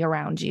want to be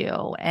around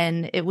you.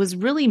 And it was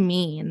really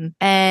mean.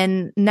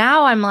 And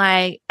now I'm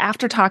like,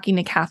 after talking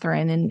to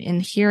Catherine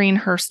and hearing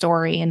her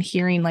story and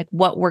hearing like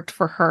what worked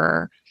for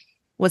her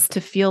was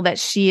to feel that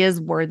she is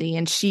worthy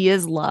and she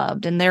is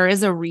loved and there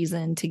is a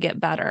reason to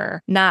get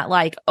better. Not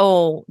like,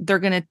 oh, they're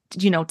going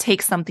to,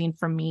 take something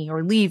from me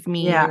or leave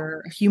me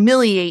or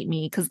humiliate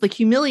me. Because the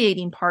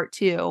humiliating part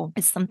too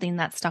is something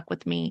that stuck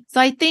with me. So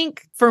I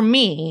think for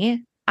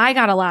me, I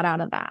got a lot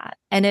out of that.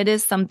 And it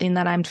is something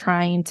that I'm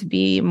trying to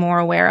be more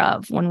aware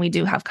of when we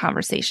do have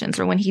conversations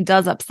or when he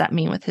does upset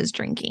me with his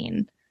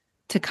drinking.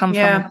 To come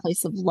from a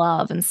place of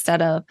love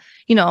instead of,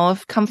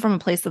 come from a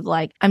place of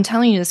like, I'm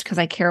telling you this because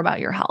I care about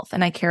your health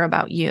and I care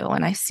about you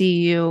and I see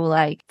you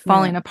like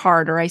falling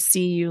apart or I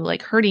see you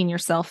like hurting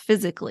yourself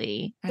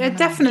physically. Yeah,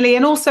 definitely.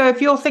 And also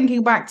if you're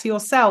thinking back to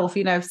yourself,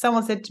 if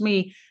someone said to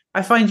me,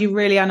 I find you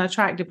really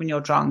unattractive when you're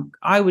drunk,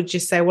 I would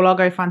just say, well, I'll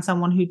go find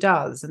someone who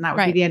does. And that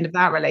would be the end of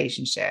that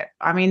relationship.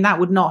 I mean, that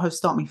would not have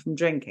stopped me from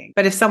drinking.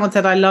 But if someone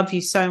said, I love you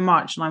so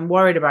much and I'm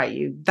worried about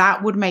you,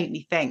 that would make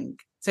me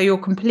think. So you're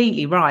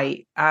completely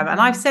right. And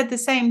I've said the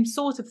same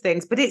sort of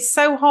things, but it's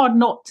so hard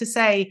not to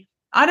say,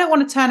 I don't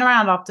want to turn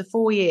around after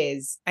 4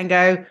 years and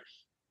go,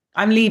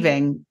 I'm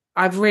leaving.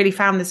 I've really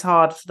found this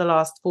hard for the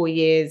last 4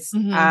 years.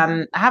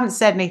 I haven't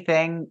said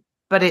anything,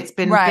 but it's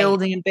been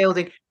building and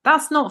building.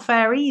 That's not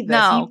fair either.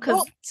 No,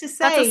 because to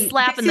say, that's a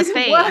slap in the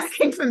face.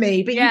 Working for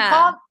me, but you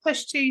can't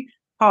push too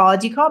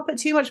hard. You can't put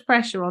too much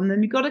pressure on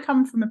them. You've got to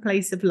come from a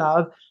place of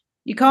love.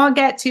 You can't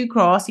get too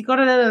cross. You got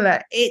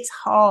to, it's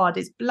hard.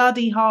 It's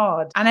bloody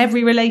hard. And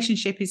every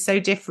relationship is so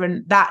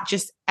different. That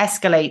just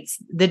escalates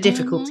the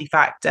difficulty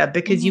factor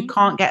because you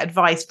can't get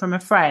advice from a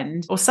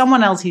friend or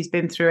someone else who's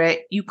been through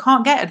it. You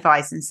can't get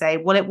advice and say,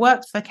 well, it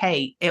worked for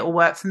Kate. It'll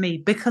work for me,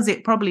 because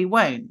it probably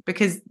won't,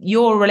 because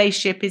your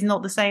relationship is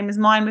not the same as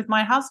mine with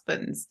my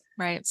husband's.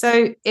 Right.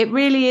 So it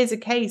really is a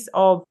case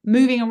of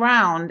moving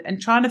around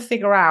and trying to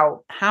figure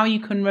out how you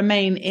can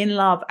remain in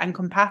love and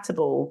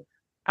compatible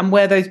and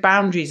where those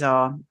boundaries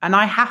are. And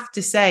I have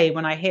to say,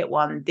 when I hit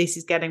one, this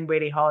is getting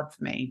really hard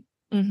for me.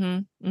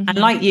 And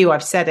like you,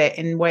 I've said it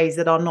in ways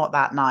that are not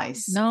that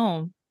nice.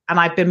 No. And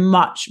I've been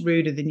much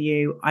ruder than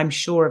you. I'm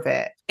sure of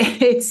it.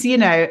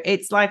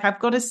 It's like, I've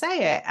got to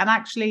say it. And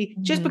actually,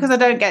 just because I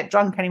don't get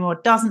drunk anymore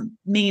doesn't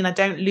mean I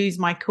don't lose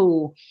my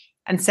cool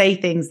and say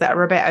things that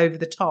are a bit over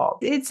the top.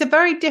 It's a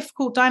very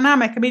difficult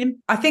dynamic. I mean,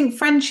 I think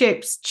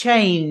friendships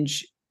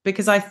change,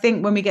 because I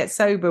think when we get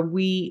sober,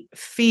 we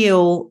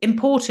feel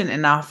important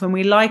enough and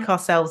we like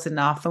ourselves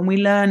enough and we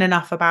learn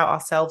enough about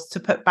ourselves to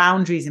put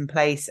boundaries in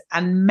place.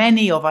 And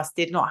many of us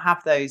did not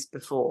have those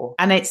before.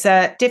 And it's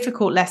a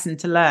difficult lesson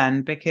to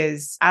learn,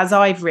 because as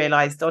I've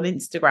realized on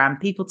Instagram,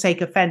 people take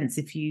offense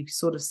if you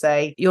sort of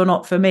say, you're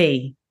not for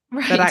me.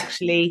 Right. But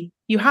actually,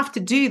 you have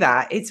to do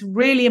that. It's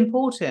really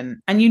important.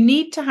 And you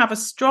need to have a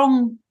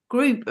strong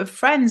group of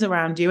friends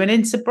around you. And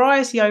in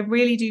sobriety, I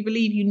really do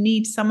believe you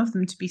need some of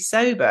them to be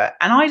sober.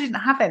 And I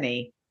didn't have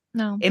any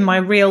in my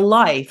real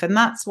life. And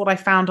that's what I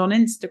found on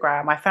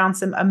Instagram. I found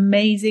some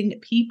amazing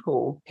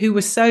people who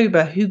were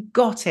sober, who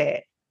got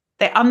it.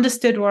 They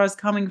understood where I was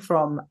coming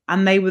from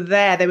and they were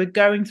there. They were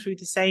going through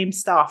the same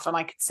stuff. And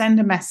I could send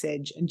a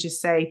message and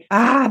just say,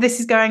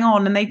 this is going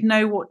on. And they'd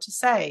know what to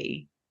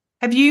say.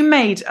 Have you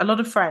made a lot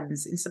of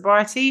friends in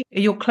sobriety? Are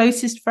your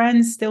closest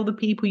friends still the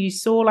people you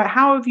saw? Like,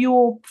 how have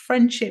your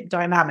friendship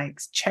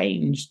dynamics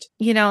changed?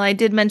 I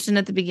did mention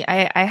at the beginning,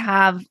 I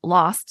have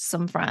lost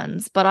some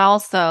friends, but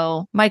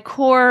also my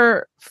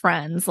core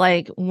friends,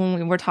 like when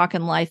we were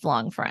talking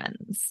lifelong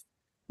friends,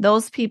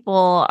 those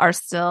people are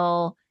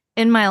still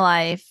in my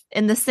life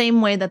in the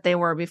same way that they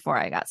were before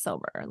I got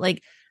sober.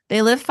 Like,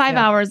 they live 5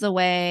 hours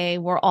away.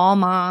 We're all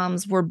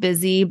moms. We're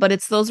busy, but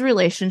it's those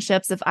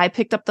relationships. If I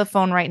picked up the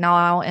phone right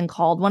now and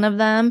called one of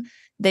them,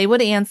 they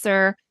would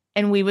answer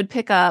and we would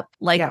pick up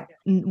like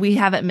we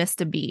haven't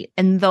missed a beat.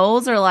 And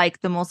those are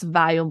like the most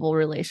valuable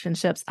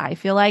relationships. I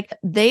feel like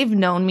they've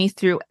known me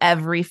through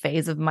every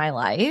phase of my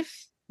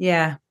life.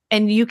 Yeah.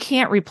 And you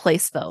can't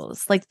replace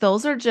those. Like,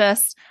 those are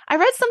just, I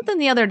read something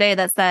the other day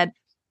that said,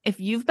 if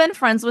you've been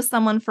friends with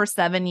someone for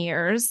 7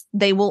 years,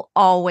 they will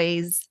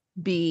always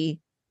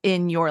be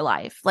in your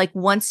life. Like,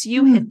 once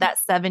you hit that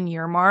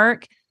 7-year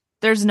mark,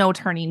 there's no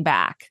turning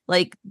back.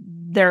 Like,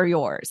 they're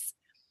yours.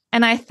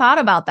 And I thought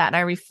about that and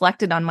I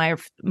reflected on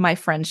my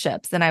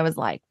friendships and I was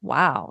like,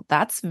 wow,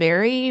 that's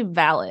very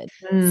valid.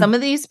 Some of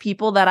these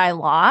people that I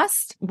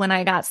lost when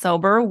I got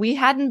sober, we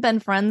hadn't been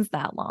friends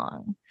that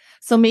long.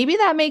 So maybe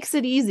that makes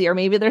it easier.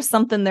 Maybe there's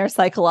something there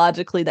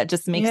psychologically that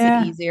just makes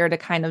it easier to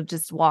kind of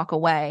just walk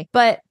away.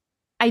 But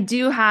I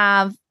do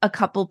have a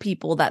couple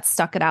people that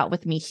stuck it out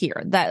with me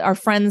here that are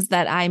friends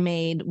that I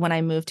made when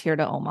I moved here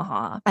to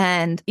Omaha.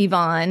 And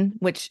Yvonne,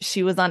 which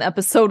she was on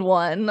episode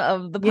 1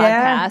 of the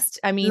podcast.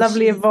 I mean,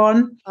 lovely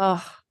Yvonne.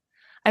 Oh,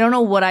 I don't know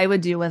what I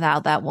would do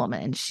without that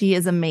woman. She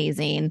is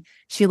amazing.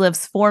 She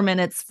lives 4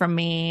 minutes from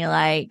me,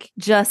 like,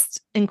 just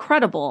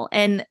incredible.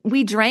 And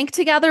we drank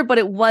together, but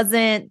it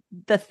wasn't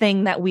the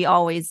thing that we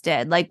always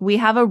did. Like, we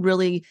have a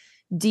really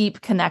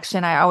deep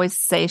connection. I always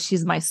say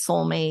she's my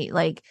soulmate.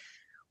 Like,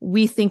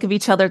 we think of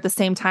each other at the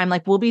same time.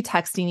 Like, we'll be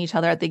texting each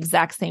other at the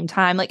exact same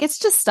time. Like, it's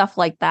just stuff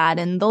like that.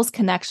 And those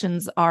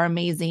connections are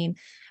amazing.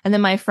 And then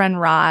my friend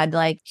Rod,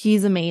 like,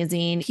 he's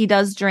amazing. He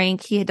does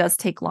drink. He does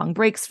take long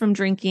breaks from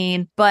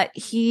drinking, but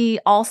he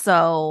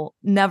also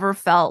never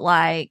felt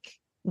like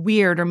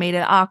weird or made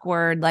it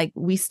awkward. Like,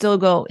 we still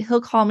go,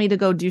 he'll call me to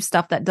go do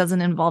stuff that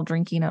doesn't involve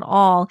drinking at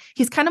all.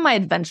 He's kind of my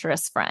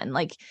adventurous friend.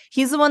 Like,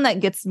 he's the one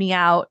that gets me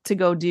out to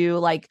go do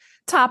like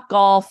Top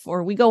Golf,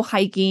 or we go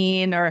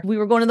hiking, or we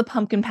were going to the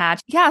pumpkin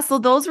patch. Yeah. So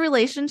those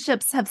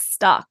relationships have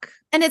stuck.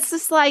 And it's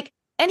just like,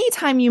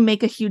 anytime you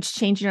make a huge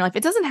change in your life,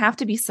 it doesn't have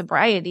to be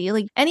sobriety.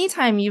 Like,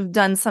 anytime you've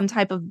done some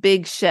type of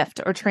big shift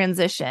or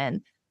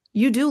transition,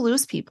 you do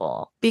lose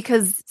people,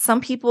 because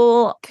some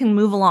people can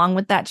move along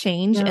with that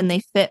change and they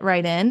fit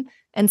right in.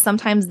 And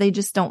sometimes they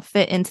just don't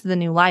fit into the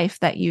new life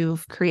that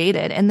you've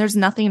created. And there's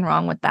nothing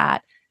wrong with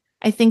that.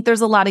 I think there's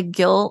a lot of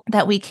guilt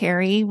that we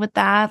carry with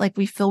that. Like,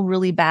 we feel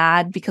really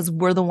bad because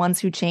we're the ones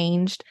who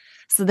changed.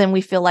 So then we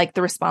feel like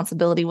the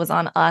responsibility was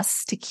on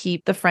us to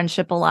keep the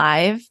friendship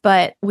alive.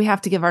 But we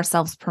have to give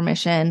ourselves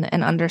permission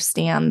and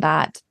understand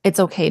that it's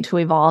okay to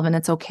evolve and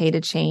it's okay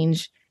to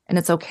change and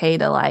it's okay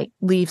to like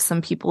leave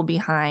some people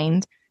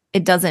behind.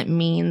 It doesn't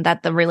mean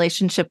that the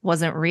relationship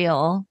wasn't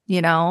real,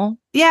 you know?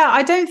 Yeah,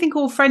 I don't think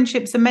all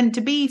friendships are meant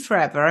to be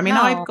forever. I mean,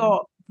 No. I've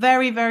got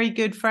very, very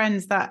good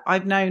friends that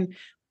I've known,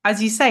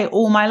 as you say,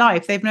 all my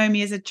life. They've known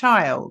me as a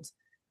child.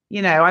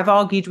 You know, I've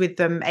argued with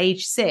them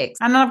age 6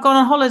 and I've gone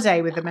on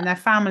holiday with them and their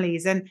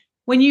families. And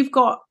when you've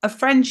got a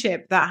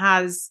friendship that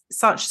has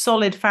such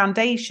solid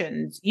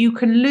foundations, you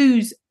can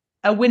lose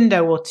a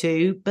window or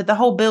two, but the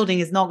whole building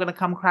is not going to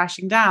come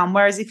crashing down.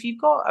 Whereas if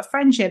you've got a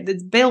friendship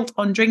that's built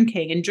on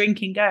drinking and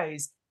drinking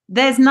goes,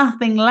 there's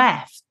nothing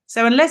left.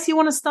 So unless you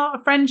want to start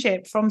a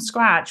friendship from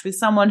scratch with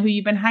someone who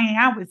you've been hanging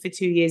out with for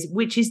 2 years,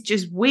 which is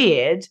just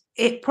weird,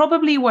 it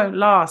probably won't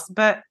last.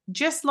 But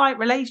just like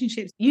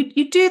relationships,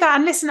 you do that.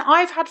 And listen,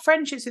 I've had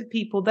friendships with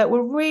people that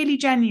were really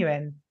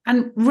genuine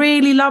and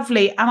really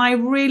lovely. And I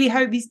really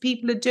hope these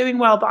people are doing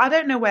well, but I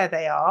don't know where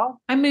they are.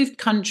 I moved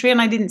country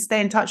and I didn't stay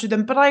in touch with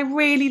them, but I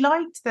really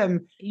liked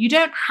them. You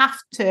don't have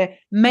to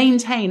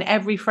maintain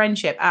every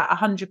friendship at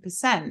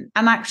 100%.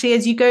 And actually,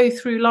 as you go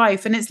through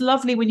life, and it's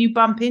lovely when you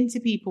bump into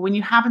people, when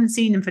you haven't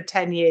seen them for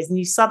 10 years and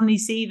you suddenly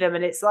see them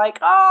and it's like,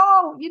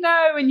 oh, you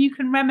know, and you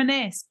can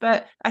reminisce.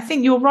 But I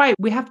think you're right.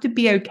 We have to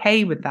be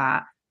okay with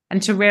that.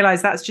 And to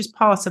realize that's just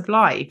part of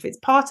life. It's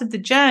part of the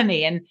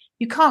journey. And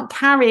you can't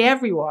carry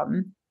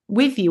everyone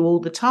with you all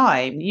the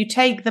time. You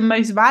take the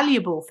most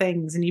valuable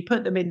things and you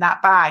put them in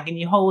that bag and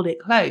you hold it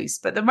close.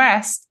 But the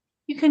rest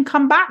you can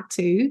come back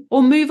to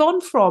or move on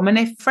from. And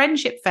if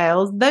friendship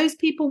fails, those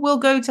people will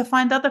go to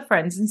find other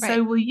friends. And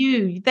so will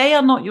you. They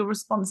are not your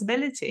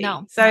responsibility.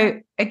 No.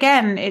 So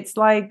again, it's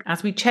like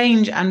as we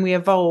change and we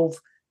evolve,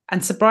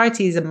 and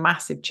sobriety is a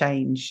massive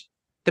change.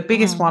 The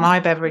biggest one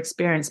I've ever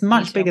experienced,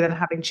 much bigger than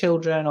having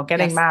children or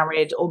getting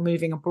married or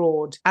moving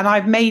abroad. And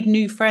I've made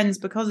new friends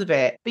because of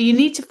it. But you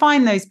need to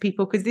find those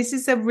people, because this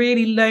is a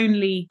really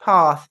lonely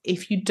path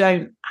if you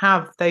don't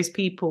have those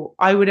people,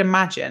 I would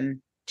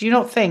imagine. Do you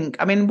not think?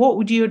 I mean, what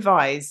would you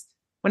advise?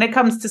 when it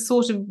comes to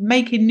sort of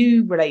making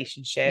new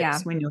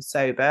relationships when you're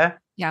sober,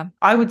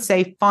 I would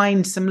say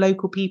find some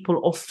local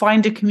people or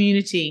find a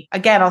community.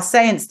 Again, I'll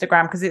say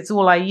Instagram because it's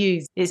all I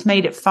use. It's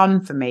made it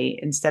fun for me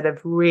instead of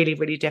really,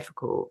 really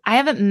difficult. I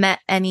haven't met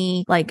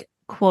any like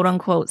quote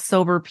unquote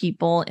sober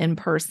people in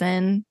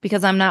person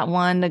because I'm not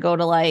one to go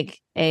to like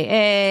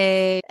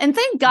AA. And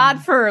thank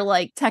God for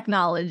like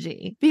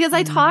technology, because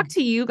I talk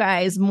to you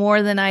guys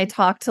more than I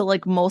talk to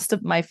like most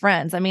of my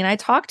friends. I mean, I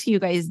talk to you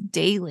guys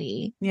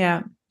daily.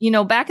 Yeah. You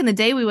know, back in the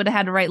day, we would have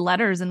had to write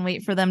letters and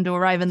wait for them to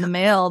arrive in the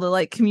mail to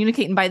like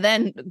communicate. And by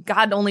then,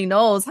 God only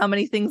knows how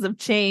many things have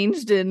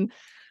changed. And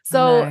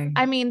so,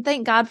 I mean,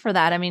 thank God for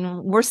that. I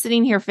mean, we're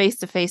sitting here face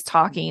to face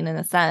talking in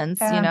a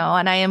sense, you know,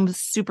 and I am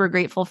super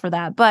grateful for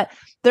that. But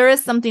there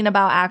is something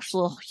about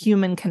actual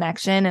human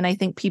connection. And I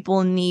think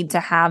people need to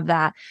have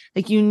that.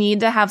 Like, you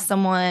need to have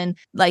someone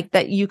like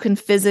that you can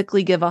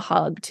physically give a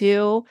hug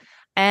to.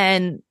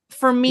 And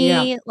for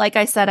me, like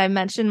I said, I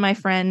mentioned my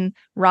friend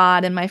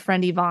Rod and my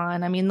friend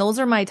Yvonne. I mean, those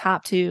are my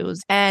top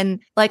twos.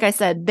 And like I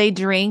said, they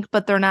drink,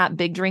 but they're not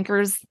big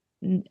drinkers.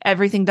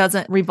 Everything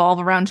doesn't revolve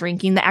around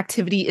drinking. The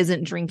activity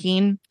isn't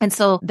drinking. And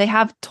so they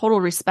have total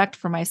respect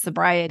for my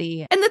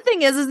sobriety. And the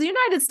thing is the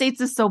United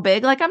States is so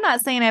big. Like, I'm not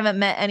saying I haven't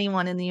met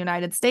anyone in the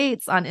United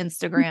States on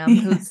Instagram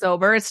who's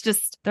sober. It's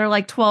just, they're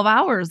like 12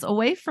 hours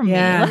away from me.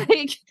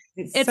 Like,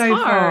 it's so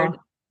hard. Far.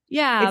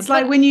 Yeah. It's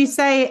like when you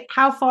say,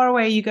 how far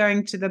away are you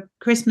going to the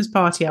Christmas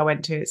party I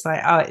went to? It's like,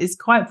 oh, it's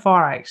quite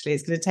far, actually.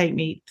 It's going to take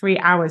me 3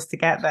 hours to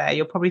get there.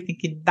 You're probably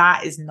thinking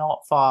that is not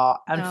far.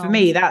 And for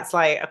me, that's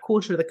like a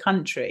quarter of the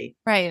country.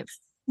 Right.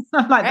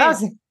 I'm like,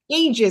 that's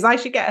ages. I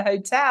should get a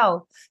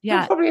hotel.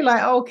 Yeah. You're probably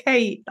like,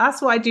 okay,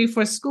 that's what I do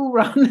for a school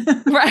run.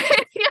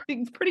 Right.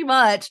 Yeah, pretty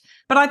much.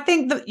 But I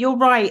think that you're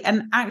right.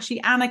 And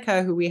actually,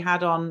 Annika, who we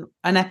had on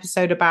an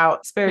episode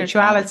about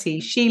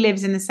spirituality, she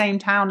lives in the same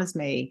town as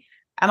me.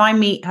 And I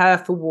meet her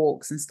for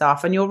walks and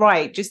stuff. And you're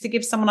right, just to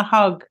give someone a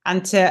hug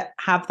and to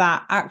have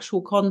that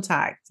actual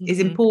contact is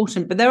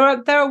important. But there are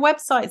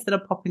websites that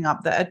are popping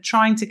up that are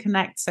trying to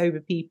connect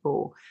sober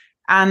people.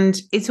 And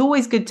it's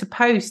always good to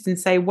post and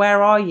say,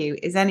 where are you?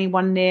 Is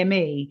anyone near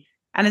me?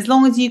 And as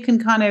long as you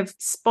can kind of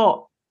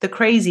spot the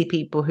crazy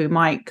people who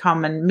might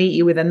come and meet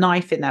you with a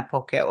knife in their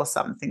pocket or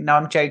something. No,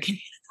 I'm joking.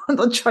 I'm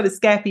not trying to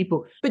scare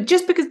people. But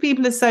just because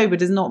people are sober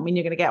does not mean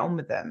you're going to get on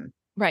with them.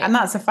 Right. And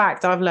that's a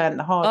fact I've learned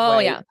the hard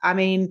way. Yeah. I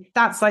mean,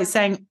 that's like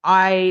saying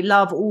I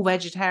love all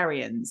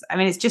vegetarians. I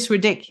mean, it's just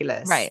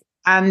ridiculous. Right.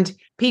 And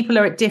people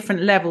are at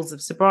different levels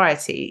of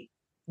sobriety.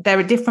 There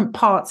are different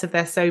parts of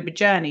their sober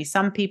journey.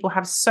 Some people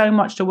have so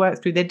much to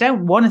work through. They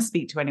don't want to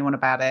speak to anyone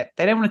about it.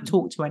 They don't want to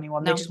talk to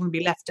anyone. They just want to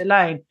be left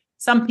alone.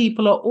 Some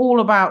people are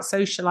all about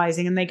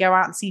socializing and they go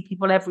out and see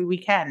people every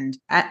weekend.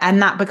 And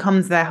that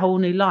becomes their whole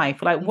new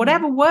life. Like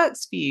whatever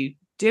works for you,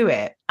 do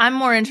it. I'm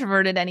more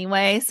introverted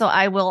anyway, so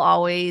I will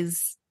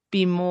always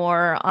be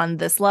more on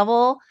this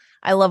level.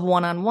 I love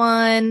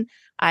one-on-one.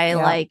 I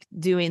like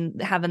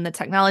having the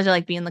technology, I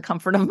like being in the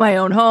comfort of my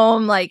own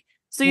home. Like,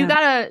 so you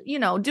gotta,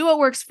 do what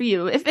works for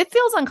you. If it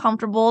feels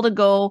uncomfortable to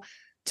go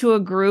to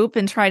a group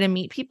and try to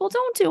meet people,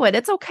 don't do it.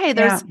 It's okay.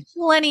 There's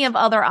plenty of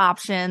other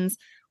options.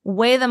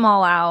 Weigh them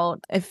all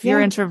out. If you're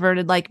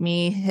introverted like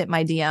me, hit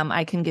my DM.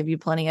 I can give you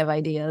plenty of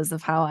ideas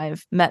of how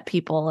I've met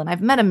people, and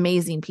I've met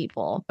amazing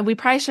people. We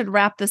probably should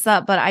wrap this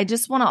up, but I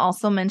just want to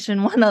also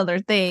mention one other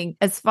thing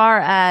as far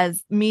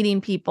as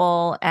meeting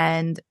people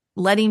and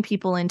letting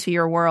people into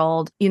your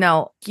world.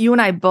 You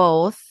and I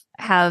both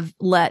have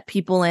let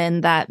people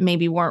in that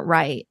maybe weren't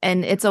right.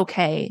 And it's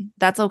okay.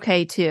 That's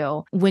okay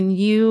too. When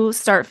you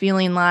start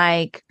feeling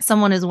like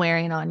someone is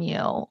wearing on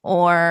you,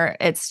 or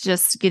it's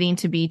just getting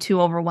to be too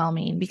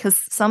overwhelming,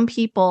 because some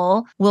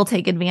people will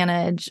take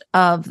advantage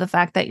of the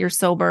fact that you're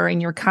sober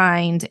and you're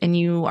kind and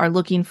you are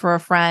looking for a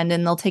friend,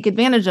 and they'll take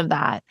advantage of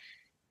that.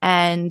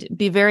 And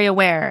be very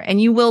aware.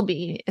 And you will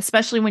be,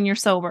 especially when you're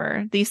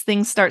sober. These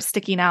things start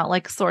sticking out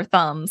like sore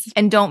thumbs.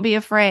 And don't be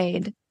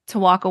afraid to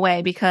walk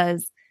away,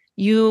 because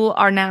you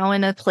are now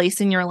in a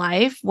place in your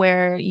life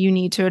where you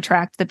need to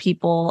attract the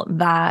people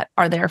that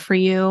are there for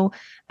you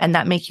and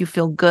that make you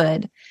feel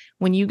good.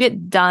 When you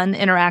get done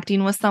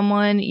interacting with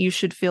someone, you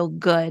should feel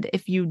good.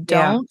 If you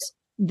don't,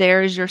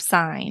 there's your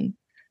sign.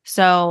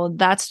 So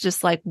that's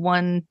just like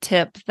one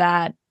tip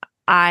that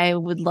I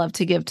would love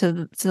to give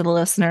to the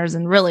listeners,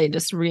 and really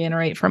just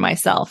reiterate for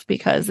myself,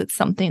 because it's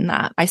something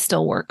that I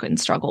still work and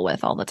struggle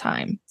with all the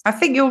time. I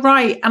think you're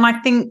right. And I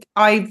think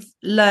I've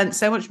learned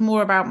so much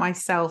more about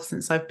myself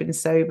since I've been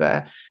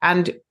sober.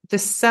 And the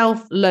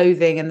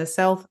self-loathing and the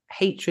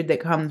self-hatred that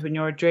comes when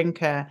you're a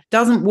drinker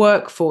doesn't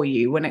work for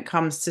you when it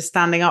comes to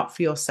standing up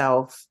for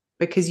yourself,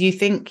 because you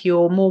think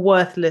you're more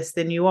worthless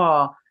than you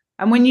are.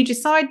 And when you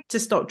decide to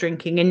stop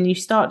drinking and you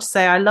start to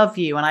say, I love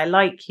you and I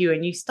like you,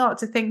 and you start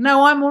to think,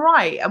 no, I'm all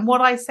right, and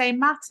what I say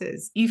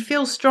matters, you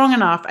feel strong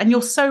enough. And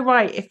you're so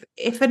right.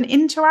 If an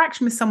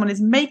interaction with someone is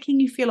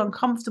making you feel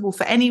uncomfortable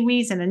for any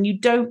reason, and you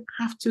don't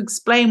have to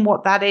explain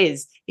what that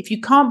is, if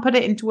you can't put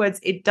it into words,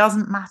 it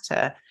doesn't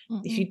matter.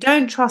 If you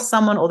don't trust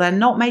someone or they're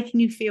not making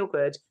you feel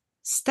good,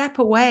 step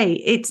away.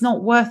 It's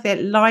not worth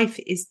it. Life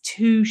is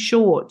too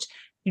short.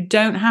 You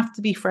don't have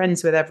to be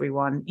friends with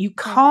everyone. You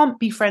can't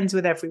be friends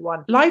with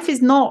everyone. Life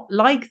is not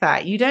like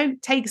that. You don't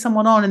take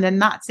someone on and then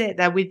that's it.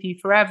 They're with you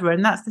forever.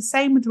 And that's the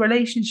same with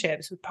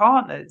relationships, with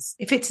partners.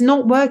 If it's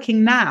not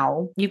working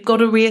now, you've got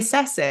to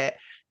reassess it.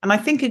 And I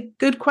think a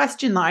good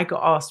question that I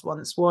got asked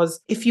once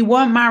was, if you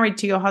weren't married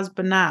to your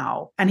husband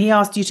now and he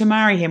asked you to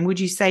marry him,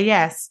 would you say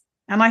yes?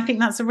 And I think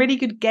that's a really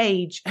good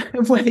gauge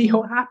of whether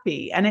you're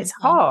happy. And it's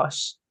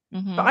harsh,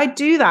 but I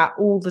do that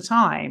all the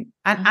time.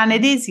 And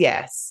it is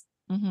yes.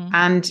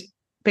 And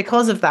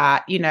because of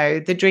that, you know,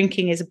 the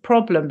drinking is a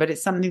problem, but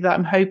it's something that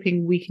I'm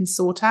hoping we can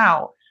sort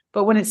out.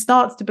 But when it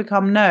starts to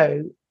become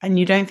no, and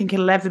you don't think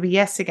it'll ever be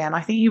yes again,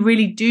 I think you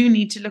really do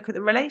need to look at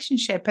the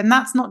relationship. And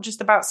that's not just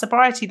about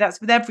sobriety,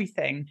 that's with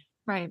everything.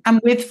 Right. And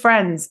with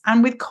friends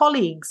and with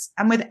colleagues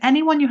and with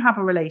anyone you have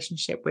a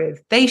relationship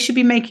with, they should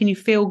be making you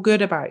feel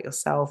good about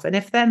yourself. And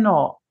if they're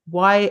not,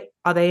 why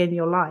are they in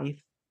your life?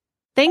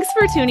 Thanks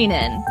for tuning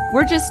in.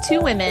 We're just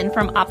two women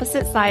from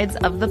opposite sides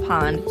of the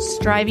pond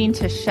striving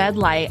to shed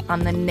light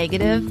on the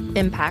negative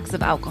impacts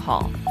of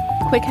alcohol.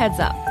 Quick heads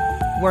up,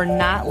 we're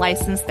not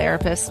licensed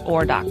therapists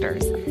or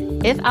doctors.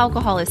 If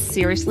alcohol is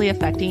seriously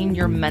affecting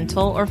your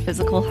mental or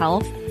physical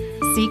health,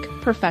 seek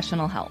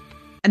professional help.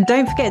 And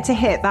don't forget to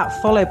hit that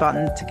follow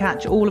button to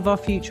catch all of our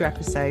future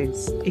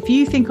episodes. If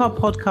you think our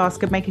podcast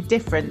could make a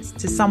difference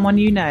to someone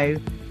you know,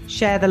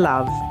 share the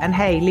love. And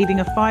hey, leaving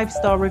a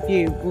 5-star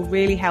review will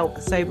really help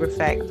the Sober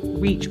Effect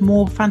reach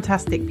more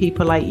fantastic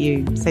people like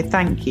you. So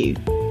thank you.